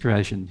highest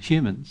creation,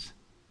 humans.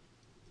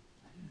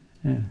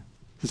 Yeah.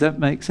 Does that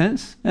make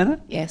sense,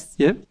 Anna? Yes.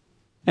 Yep.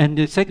 And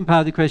the second part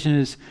of the question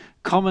is,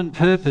 common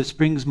purpose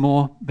brings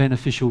more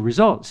beneficial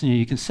results. And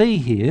you can see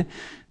here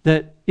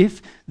that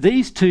if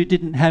these two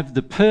didn't have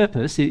the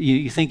purpose, if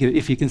you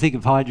can think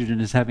of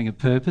hydrogen as having a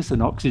purpose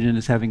and oxygen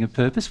as having a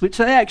purpose, which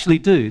they actually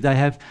do, they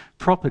have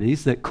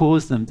properties that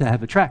cause them to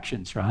have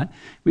attractions, right?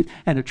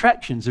 And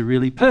attractions are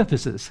really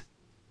purposes.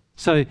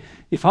 So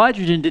if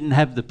hydrogen didn't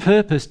have the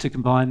purpose to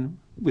combine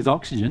with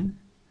oxygen,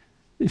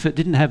 if it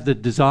didn't have the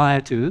desire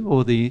to,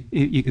 or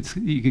you could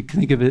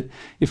think of it,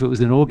 if it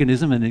was an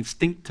organism, an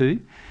instinct to,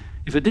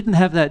 if it didn't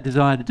have that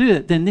desire to do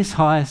it, then this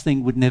highest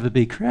thing would never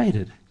be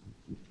created.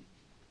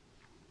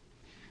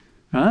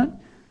 Right?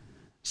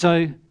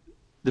 So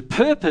the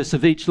purpose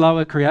of each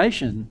lower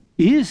creation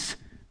is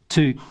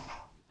to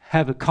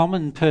have a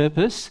common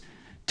purpose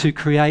to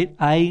create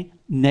a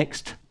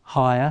next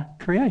higher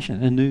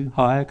creation, a new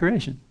higher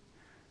creation.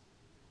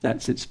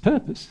 That's its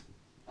purpose.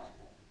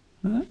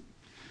 Right?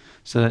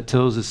 So that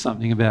tells us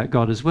something about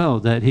God as well,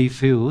 that he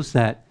feels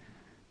that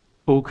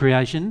all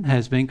creation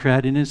has been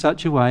created in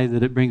such a way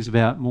that it brings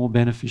about more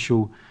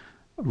beneficial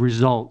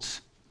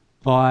results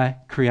by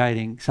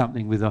creating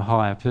something with a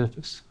higher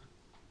purpose.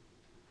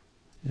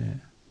 Yeah.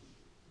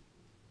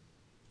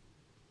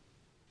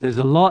 There's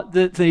a lot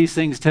that these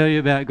things tell you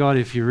about God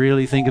if you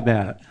really think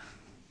about it.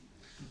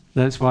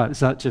 That's why it's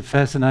such a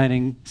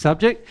fascinating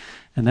subject,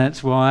 and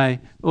that's why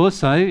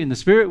also in the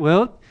spirit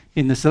world,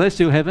 in the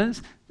celestial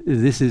heavens,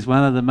 this is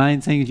one of the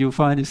main things you'll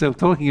find yourself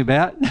talking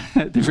about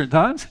at different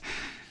times,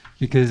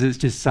 because it's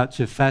just such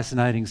a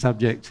fascinating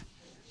subject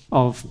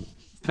of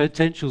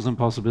potentials and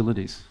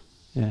possibilities.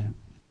 Yeah.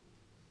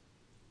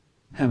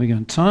 How are we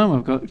going time?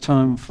 I've got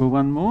time for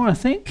one more, I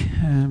think.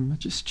 I'll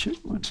just check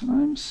my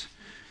times.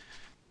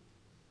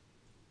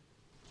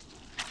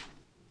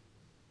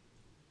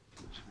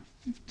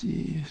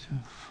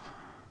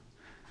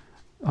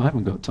 I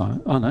haven't got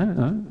time. Oh,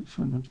 no.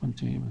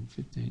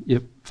 1:15.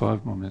 Yep,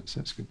 5 more minutes.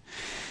 That's good.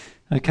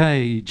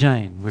 Okay,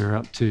 Jane, we're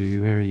up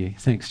to, where are you?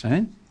 Thanks,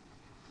 Jane.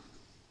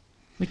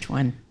 Which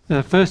one?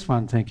 The first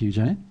one, thank you,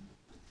 Jane.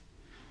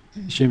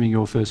 Assuming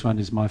your first one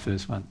is my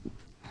first one.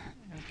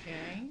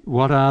 Okay.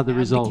 What are the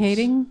results?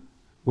 Abdicating?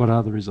 What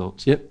are the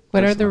results? Yep.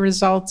 What are the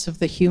results of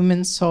the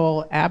human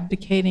soul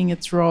abdicating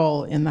its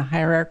role in the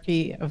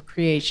hierarchy of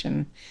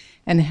creation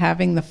and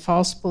having the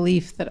false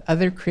belief that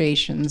other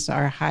creations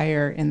are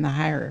higher in the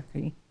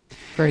hierarchy?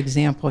 For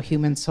example,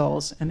 human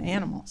souls and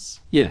animals.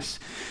 Yes.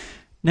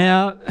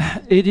 Now,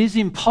 it is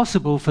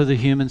impossible for the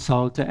human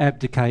soul to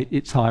abdicate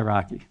its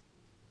hierarchy.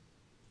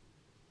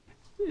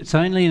 It's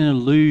only an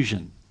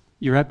illusion.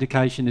 Your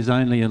abdication is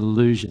only an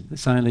illusion.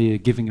 It's only a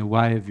giving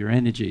away of your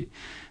energy.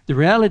 The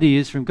reality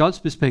is, from God's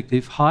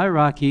perspective,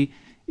 hierarchy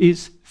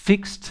is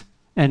fixed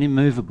and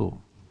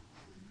immovable.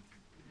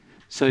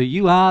 So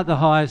you are the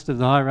highest of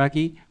the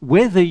hierarchy,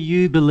 whether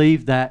you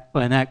believe that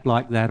and act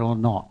like that or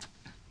not.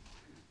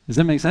 Does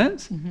that make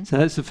sense? Mm-hmm. So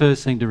that's the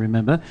first thing to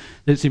remember.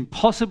 It's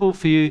impossible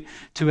for you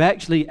to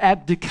actually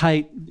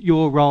abdicate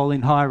your role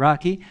in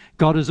hierarchy.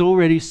 God has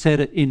already set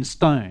it in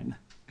stone.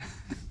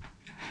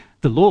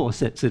 The law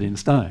sets it in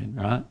stone,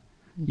 right?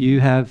 Mm-hmm. You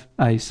have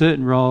a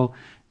certain role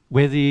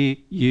whether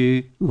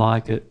you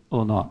like it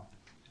or not.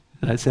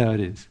 That's how it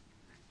is.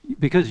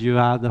 Because you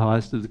are the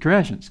highest of the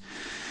creations.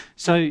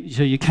 So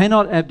you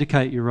cannot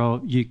abdicate your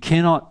role. You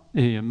cannot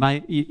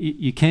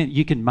you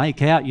can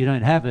make out you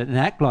don't have it and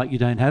act like you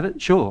don't have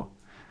it, sure.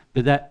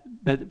 But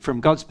from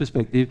God's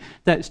perspective,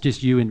 that's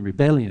just you in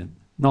rebellion,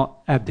 not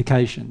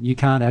abdication. You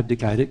can't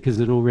abdicate it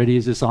because it already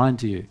is assigned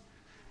to you.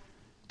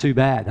 Too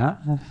bad, huh?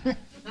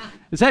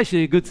 It's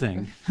actually a good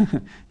thing.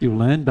 You'll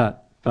learn,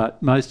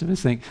 but most of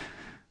us think,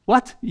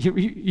 what?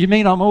 You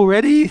mean I'm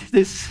already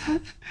this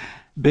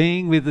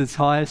being with its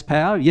highest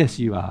power? Yes,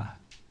 you are.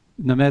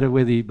 No matter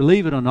whether you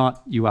believe it or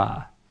not, you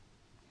are.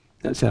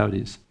 That's how it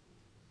is.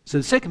 So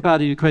the second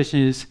part of your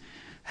question is,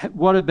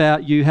 what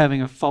about you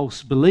having a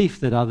false belief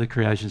that other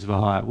creations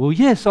are higher? Well,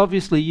 yes,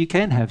 obviously you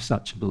can have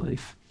such a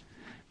belief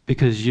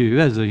because you,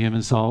 as a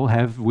human soul,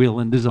 have will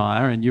and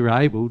desire, and you're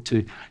able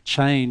to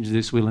change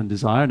this will and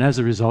desire, and as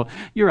a result,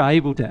 you're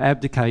able to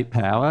abdicate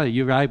power,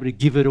 you're able to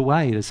give it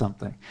away to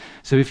something.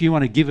 So if you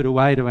want to give it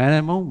away to an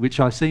animal, which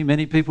I see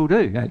many people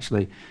do,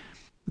 actually,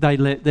 they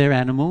let their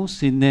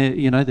animals, in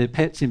their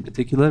pets in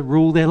particular,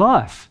 rule their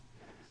life.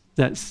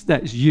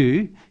 That's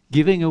you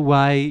giving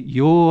away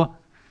your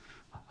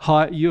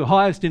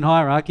highest in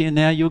hierarchy, and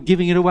now you're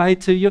giving it away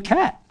to your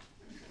cat.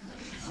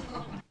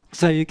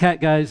 So your cat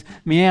goes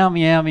meow,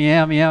 meow,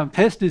 meow, meow, and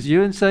pesters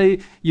you, and so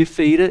you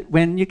feed it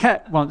when your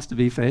cat wants to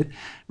be fed,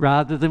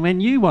 rather than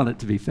when you want it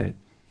to be fed.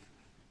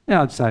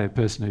 Now, I'd say a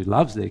person who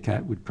loves their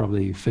cat would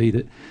probably feed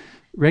it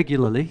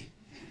regularly,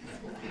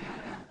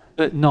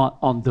 but not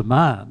on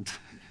demand.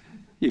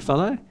 You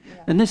follow? Yeah.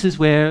 And this is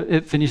where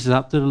it finishes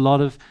up that a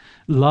lot of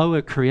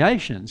lower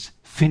creations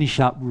finish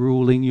up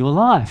ruling your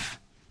life.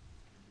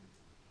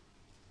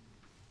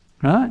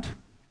 Right?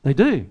 They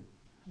do.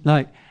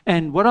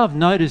 And what I've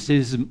noticed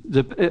is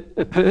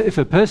if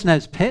a person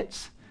has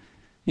pets,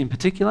 in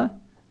particular,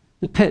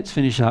 the pets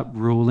finish up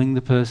ruling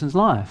the person's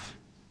life.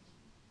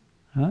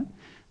 Right?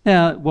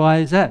 Now, why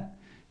is that?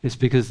 It's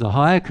because the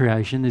higher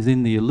creation is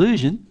in the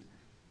illusion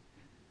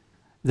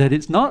that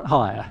it's not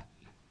higher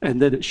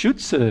and that it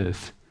should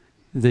serve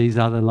these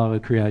other lower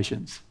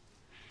creations.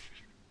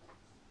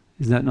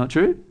 Is that not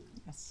true?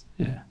 Yes.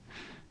 Yeah.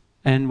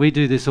 And we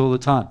do this all the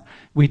time.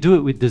 We do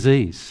it with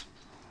disease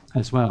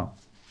as well.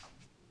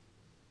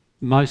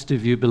 Most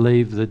of you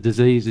believe that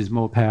disease is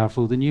more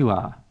powerful than you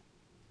are.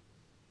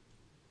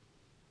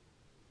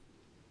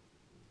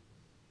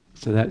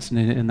 So that's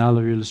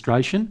another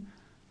illustration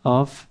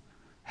of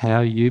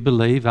how you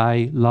believe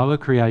a lower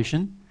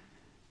creation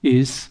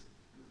is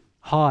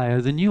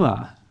higher than you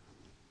are.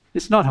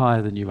 It's not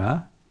higher than you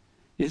are.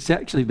 It's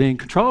actually being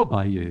controlled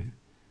by you.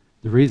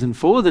 The reason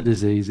for the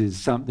disease is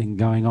something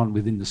going on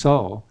within the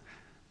soul.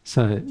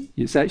 So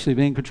it's actually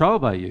being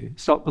controlled by you.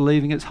 Stop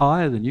believing it's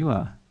higher than you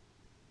are.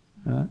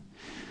 Right?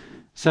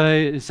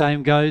 So the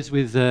same goes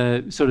with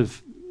sort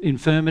of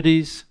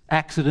infirmities,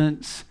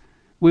 accidents.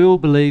 We all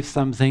believe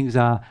some things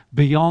are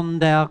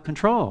beyond our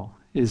control,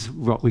 is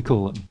what we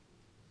call them.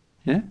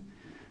 Yeah?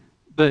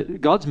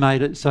 But God's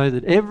made it so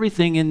that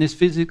everything in this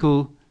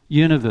physical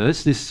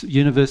universe, this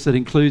universe that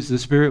includes the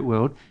spirit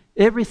world,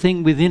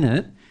 everything within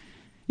it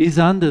is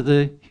under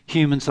the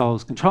human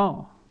soul's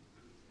control.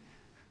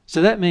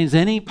 So that means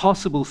any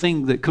possible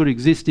thing that could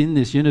exist in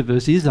this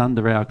universe is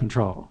under our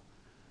control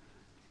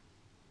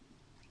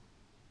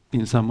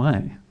in some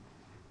way.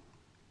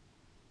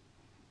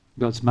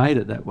 God's made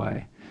it that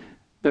way.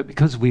 But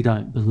because we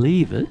don't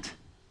believe it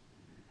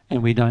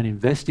and we don't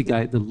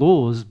investigate the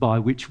laws by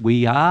which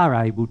we are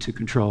able to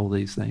control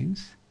these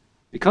things,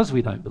 because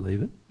we don't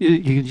believe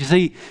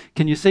it,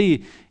 can you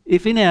see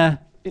if in our,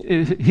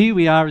 here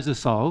we are as a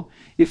soul,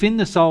 if in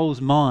the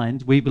soul's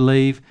mind we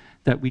believe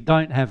that we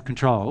don't have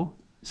control,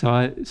 so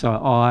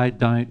I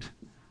don't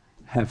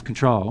have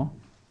control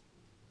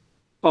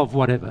of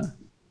whatever,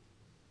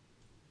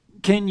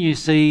 can you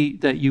see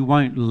that you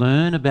won't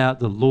learn about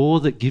the law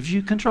that gives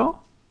you control?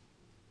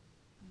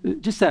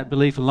 Just that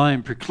belief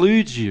alone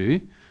precludes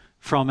you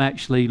from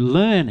actually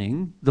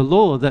learning the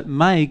law that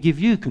may give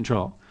you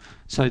control.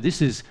 So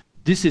this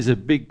is a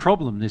big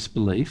problem, this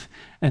belief,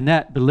 and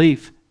that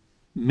belief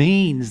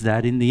means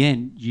that in the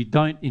end you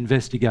don't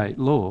investigate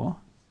law.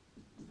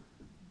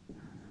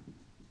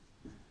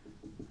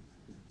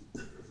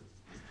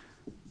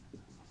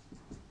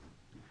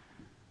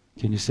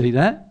 Can you see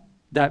that?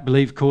 That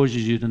belief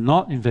causes you to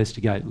not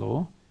investigate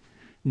law.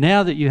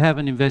 Now that you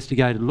haven't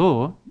investigated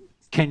law,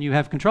 can you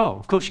have control?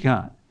 Of course you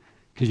can't,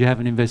 because you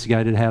haven't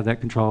investigated how that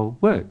control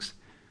works.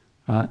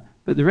 Right?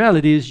 But the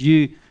reality is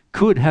you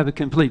could have a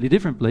completely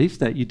different belief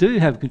that you do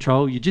have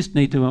control, you just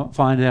need to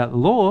find out the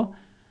law,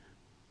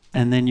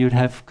 and then you'd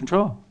have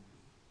control.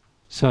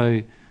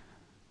 So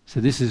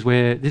this is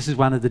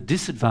one of the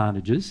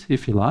disadvantages,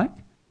 if you like.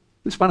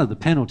 It's one of the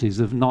penalties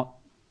of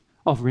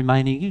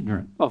remaining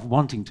ignorant, of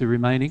wanting to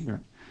remain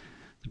ignorant.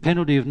 The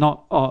penalty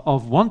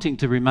of wanting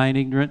to remain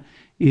ignorant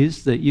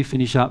is that you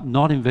finish up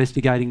not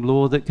investigating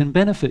law that can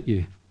benefit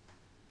you.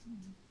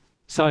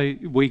 So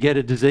we get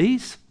a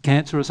disease,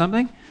 cancer or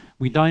something,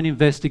 we don't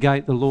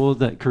investigate the law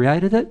that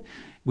created it,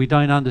 we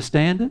don't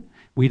understand it,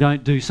 we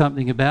don't do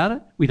something about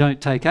it, we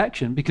don't take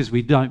action because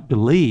we don't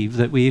believe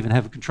that we even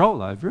have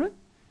control over it,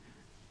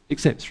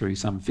 except through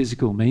some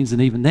physical means,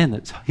 and even then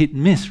it's hit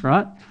and miss,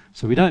 right?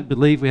 So we don't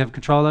believe we have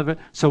control over it.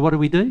 So what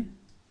do?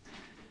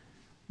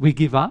 We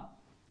give up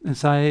and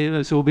say,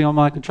 it's all beyond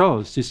my control.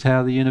 It's just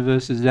how the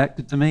universe has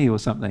acted to me or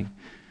something.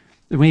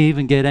 And we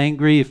even get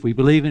angry. If we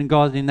believe in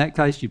God, in that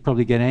case, you'd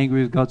probably get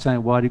angry with God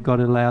saying, why did God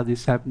allow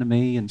this to happen to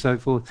me and so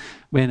forth,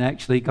 when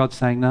actually God's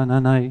saying,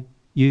 no,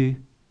 you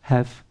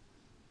have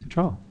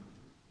control.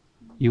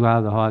 You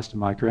are the highest of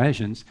my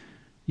creations.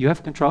 You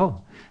have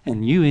control.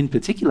 And you in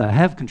particular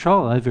have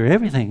control over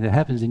everything that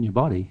happens in your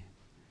body.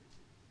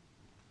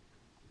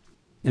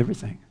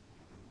 Everything.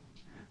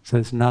 So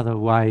it's another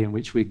way in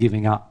which we're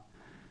giving up.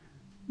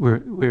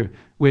 We're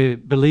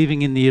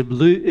believing in the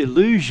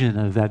illusion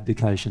of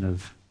abdication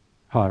of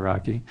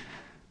hierarchy,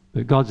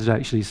 but God's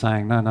actually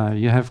saying, no,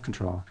 you have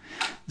control.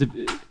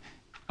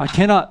 I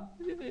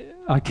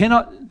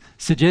cannot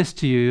suggest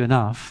to you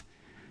enough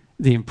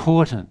the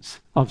importance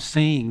of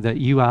seeing that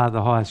you are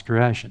the highest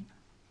creation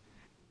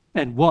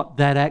and what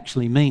that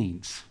actually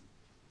means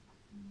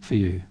for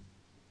you.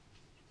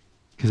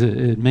 Because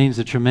it means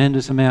a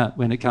tremendous amount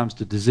when it comes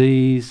to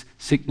disease,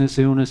 sickness,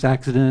 illness,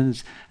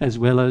 accidents, as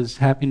well as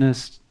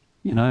happiness,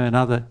 and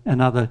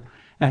other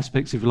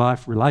aspects of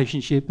life,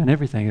 relationship and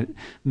everything. It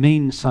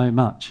means so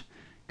much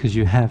because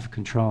you have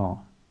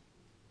control.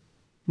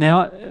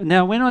 Now,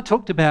 when I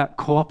talked about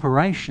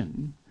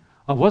cooperation,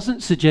 I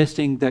wasn't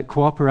suggesting that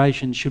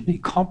cooperation should be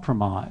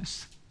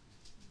compromised.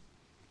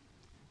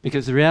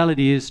 Because the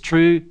reality is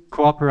true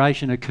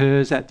cooperation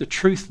occurs at the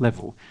truth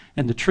level.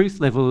 And the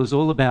truth level is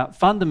all about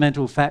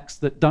fundamental facts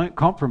that don't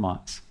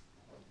compromise.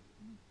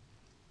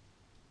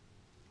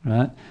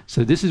 Right?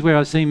 So this is where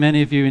I see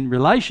many of you in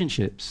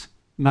relationships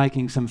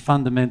making some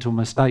fundamental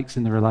mistakes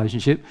in the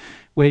relationship,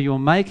 where you're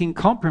making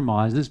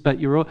compromises, but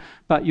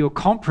you're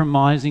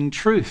compromising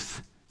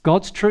truth,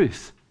 God's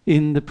truth,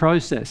 in the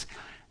process.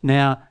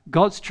 Now,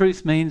 God's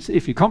truth means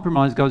if you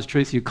compromise God's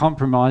truth, you're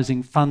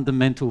compromising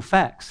fundamental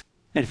facts.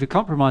 And if you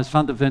compromise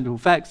fundamental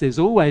facts, there's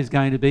always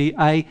going to be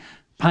a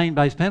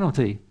pain-based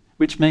penalty,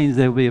 which means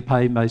there will be a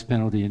pain-based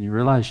penalty in your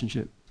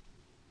relationship.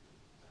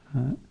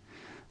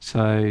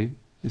 So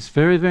it's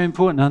very, very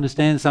important to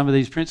understand some of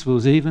these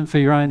principles, even for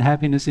your own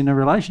happiness in a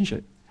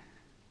relationship.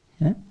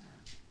 Yeah?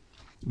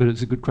 But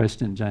it's a good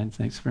question, Jane.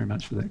 Thanks very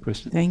much for that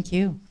question. Thank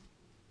you.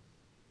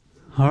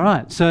 All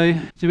right, so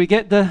do we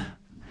get the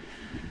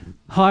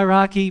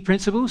hierarchy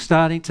principles,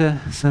 starting to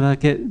sort of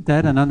get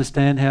that and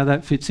understand how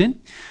that fits in?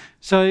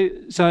 So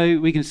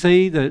we can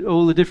see that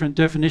all the different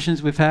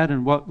definitions we've had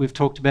and what we've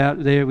talked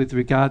about there with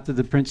regard to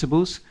the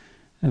principles,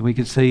 and we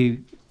can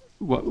see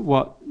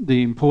what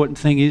the important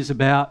thing is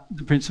about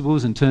the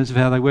principles in terms of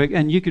how they work.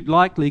 And you could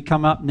likely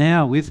come up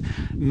now with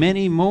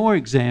many more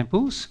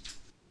examples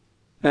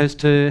as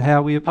to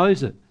how we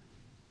oppose it,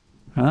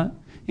 right?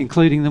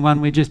 Including the one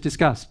we just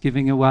discussed,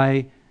 giving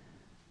away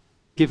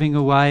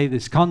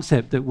this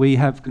concept that we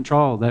have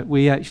control, that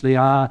we actually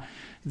are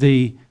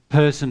the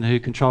person who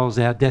controls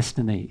our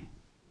destiny.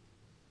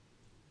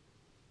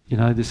 You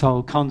know, this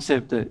whole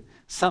concept that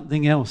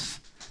something else,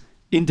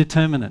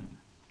 indeterminate,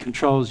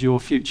 controls your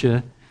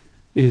future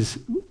is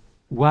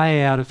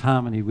way out of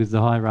harmony with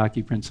the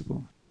hierarchy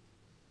principle.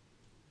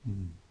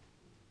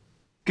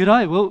 Good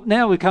day. Well,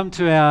 now we come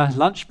to our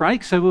lunch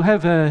break. So we'll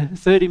have a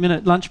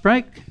 30-minute lunch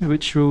break,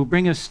 which will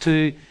bring us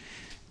to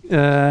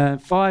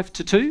 5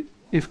 to 2.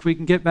 If we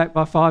can get back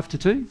by 5 to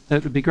 2,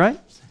 that would be great.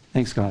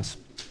 Thanks, guys.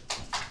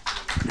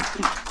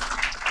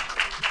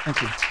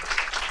 Thank you.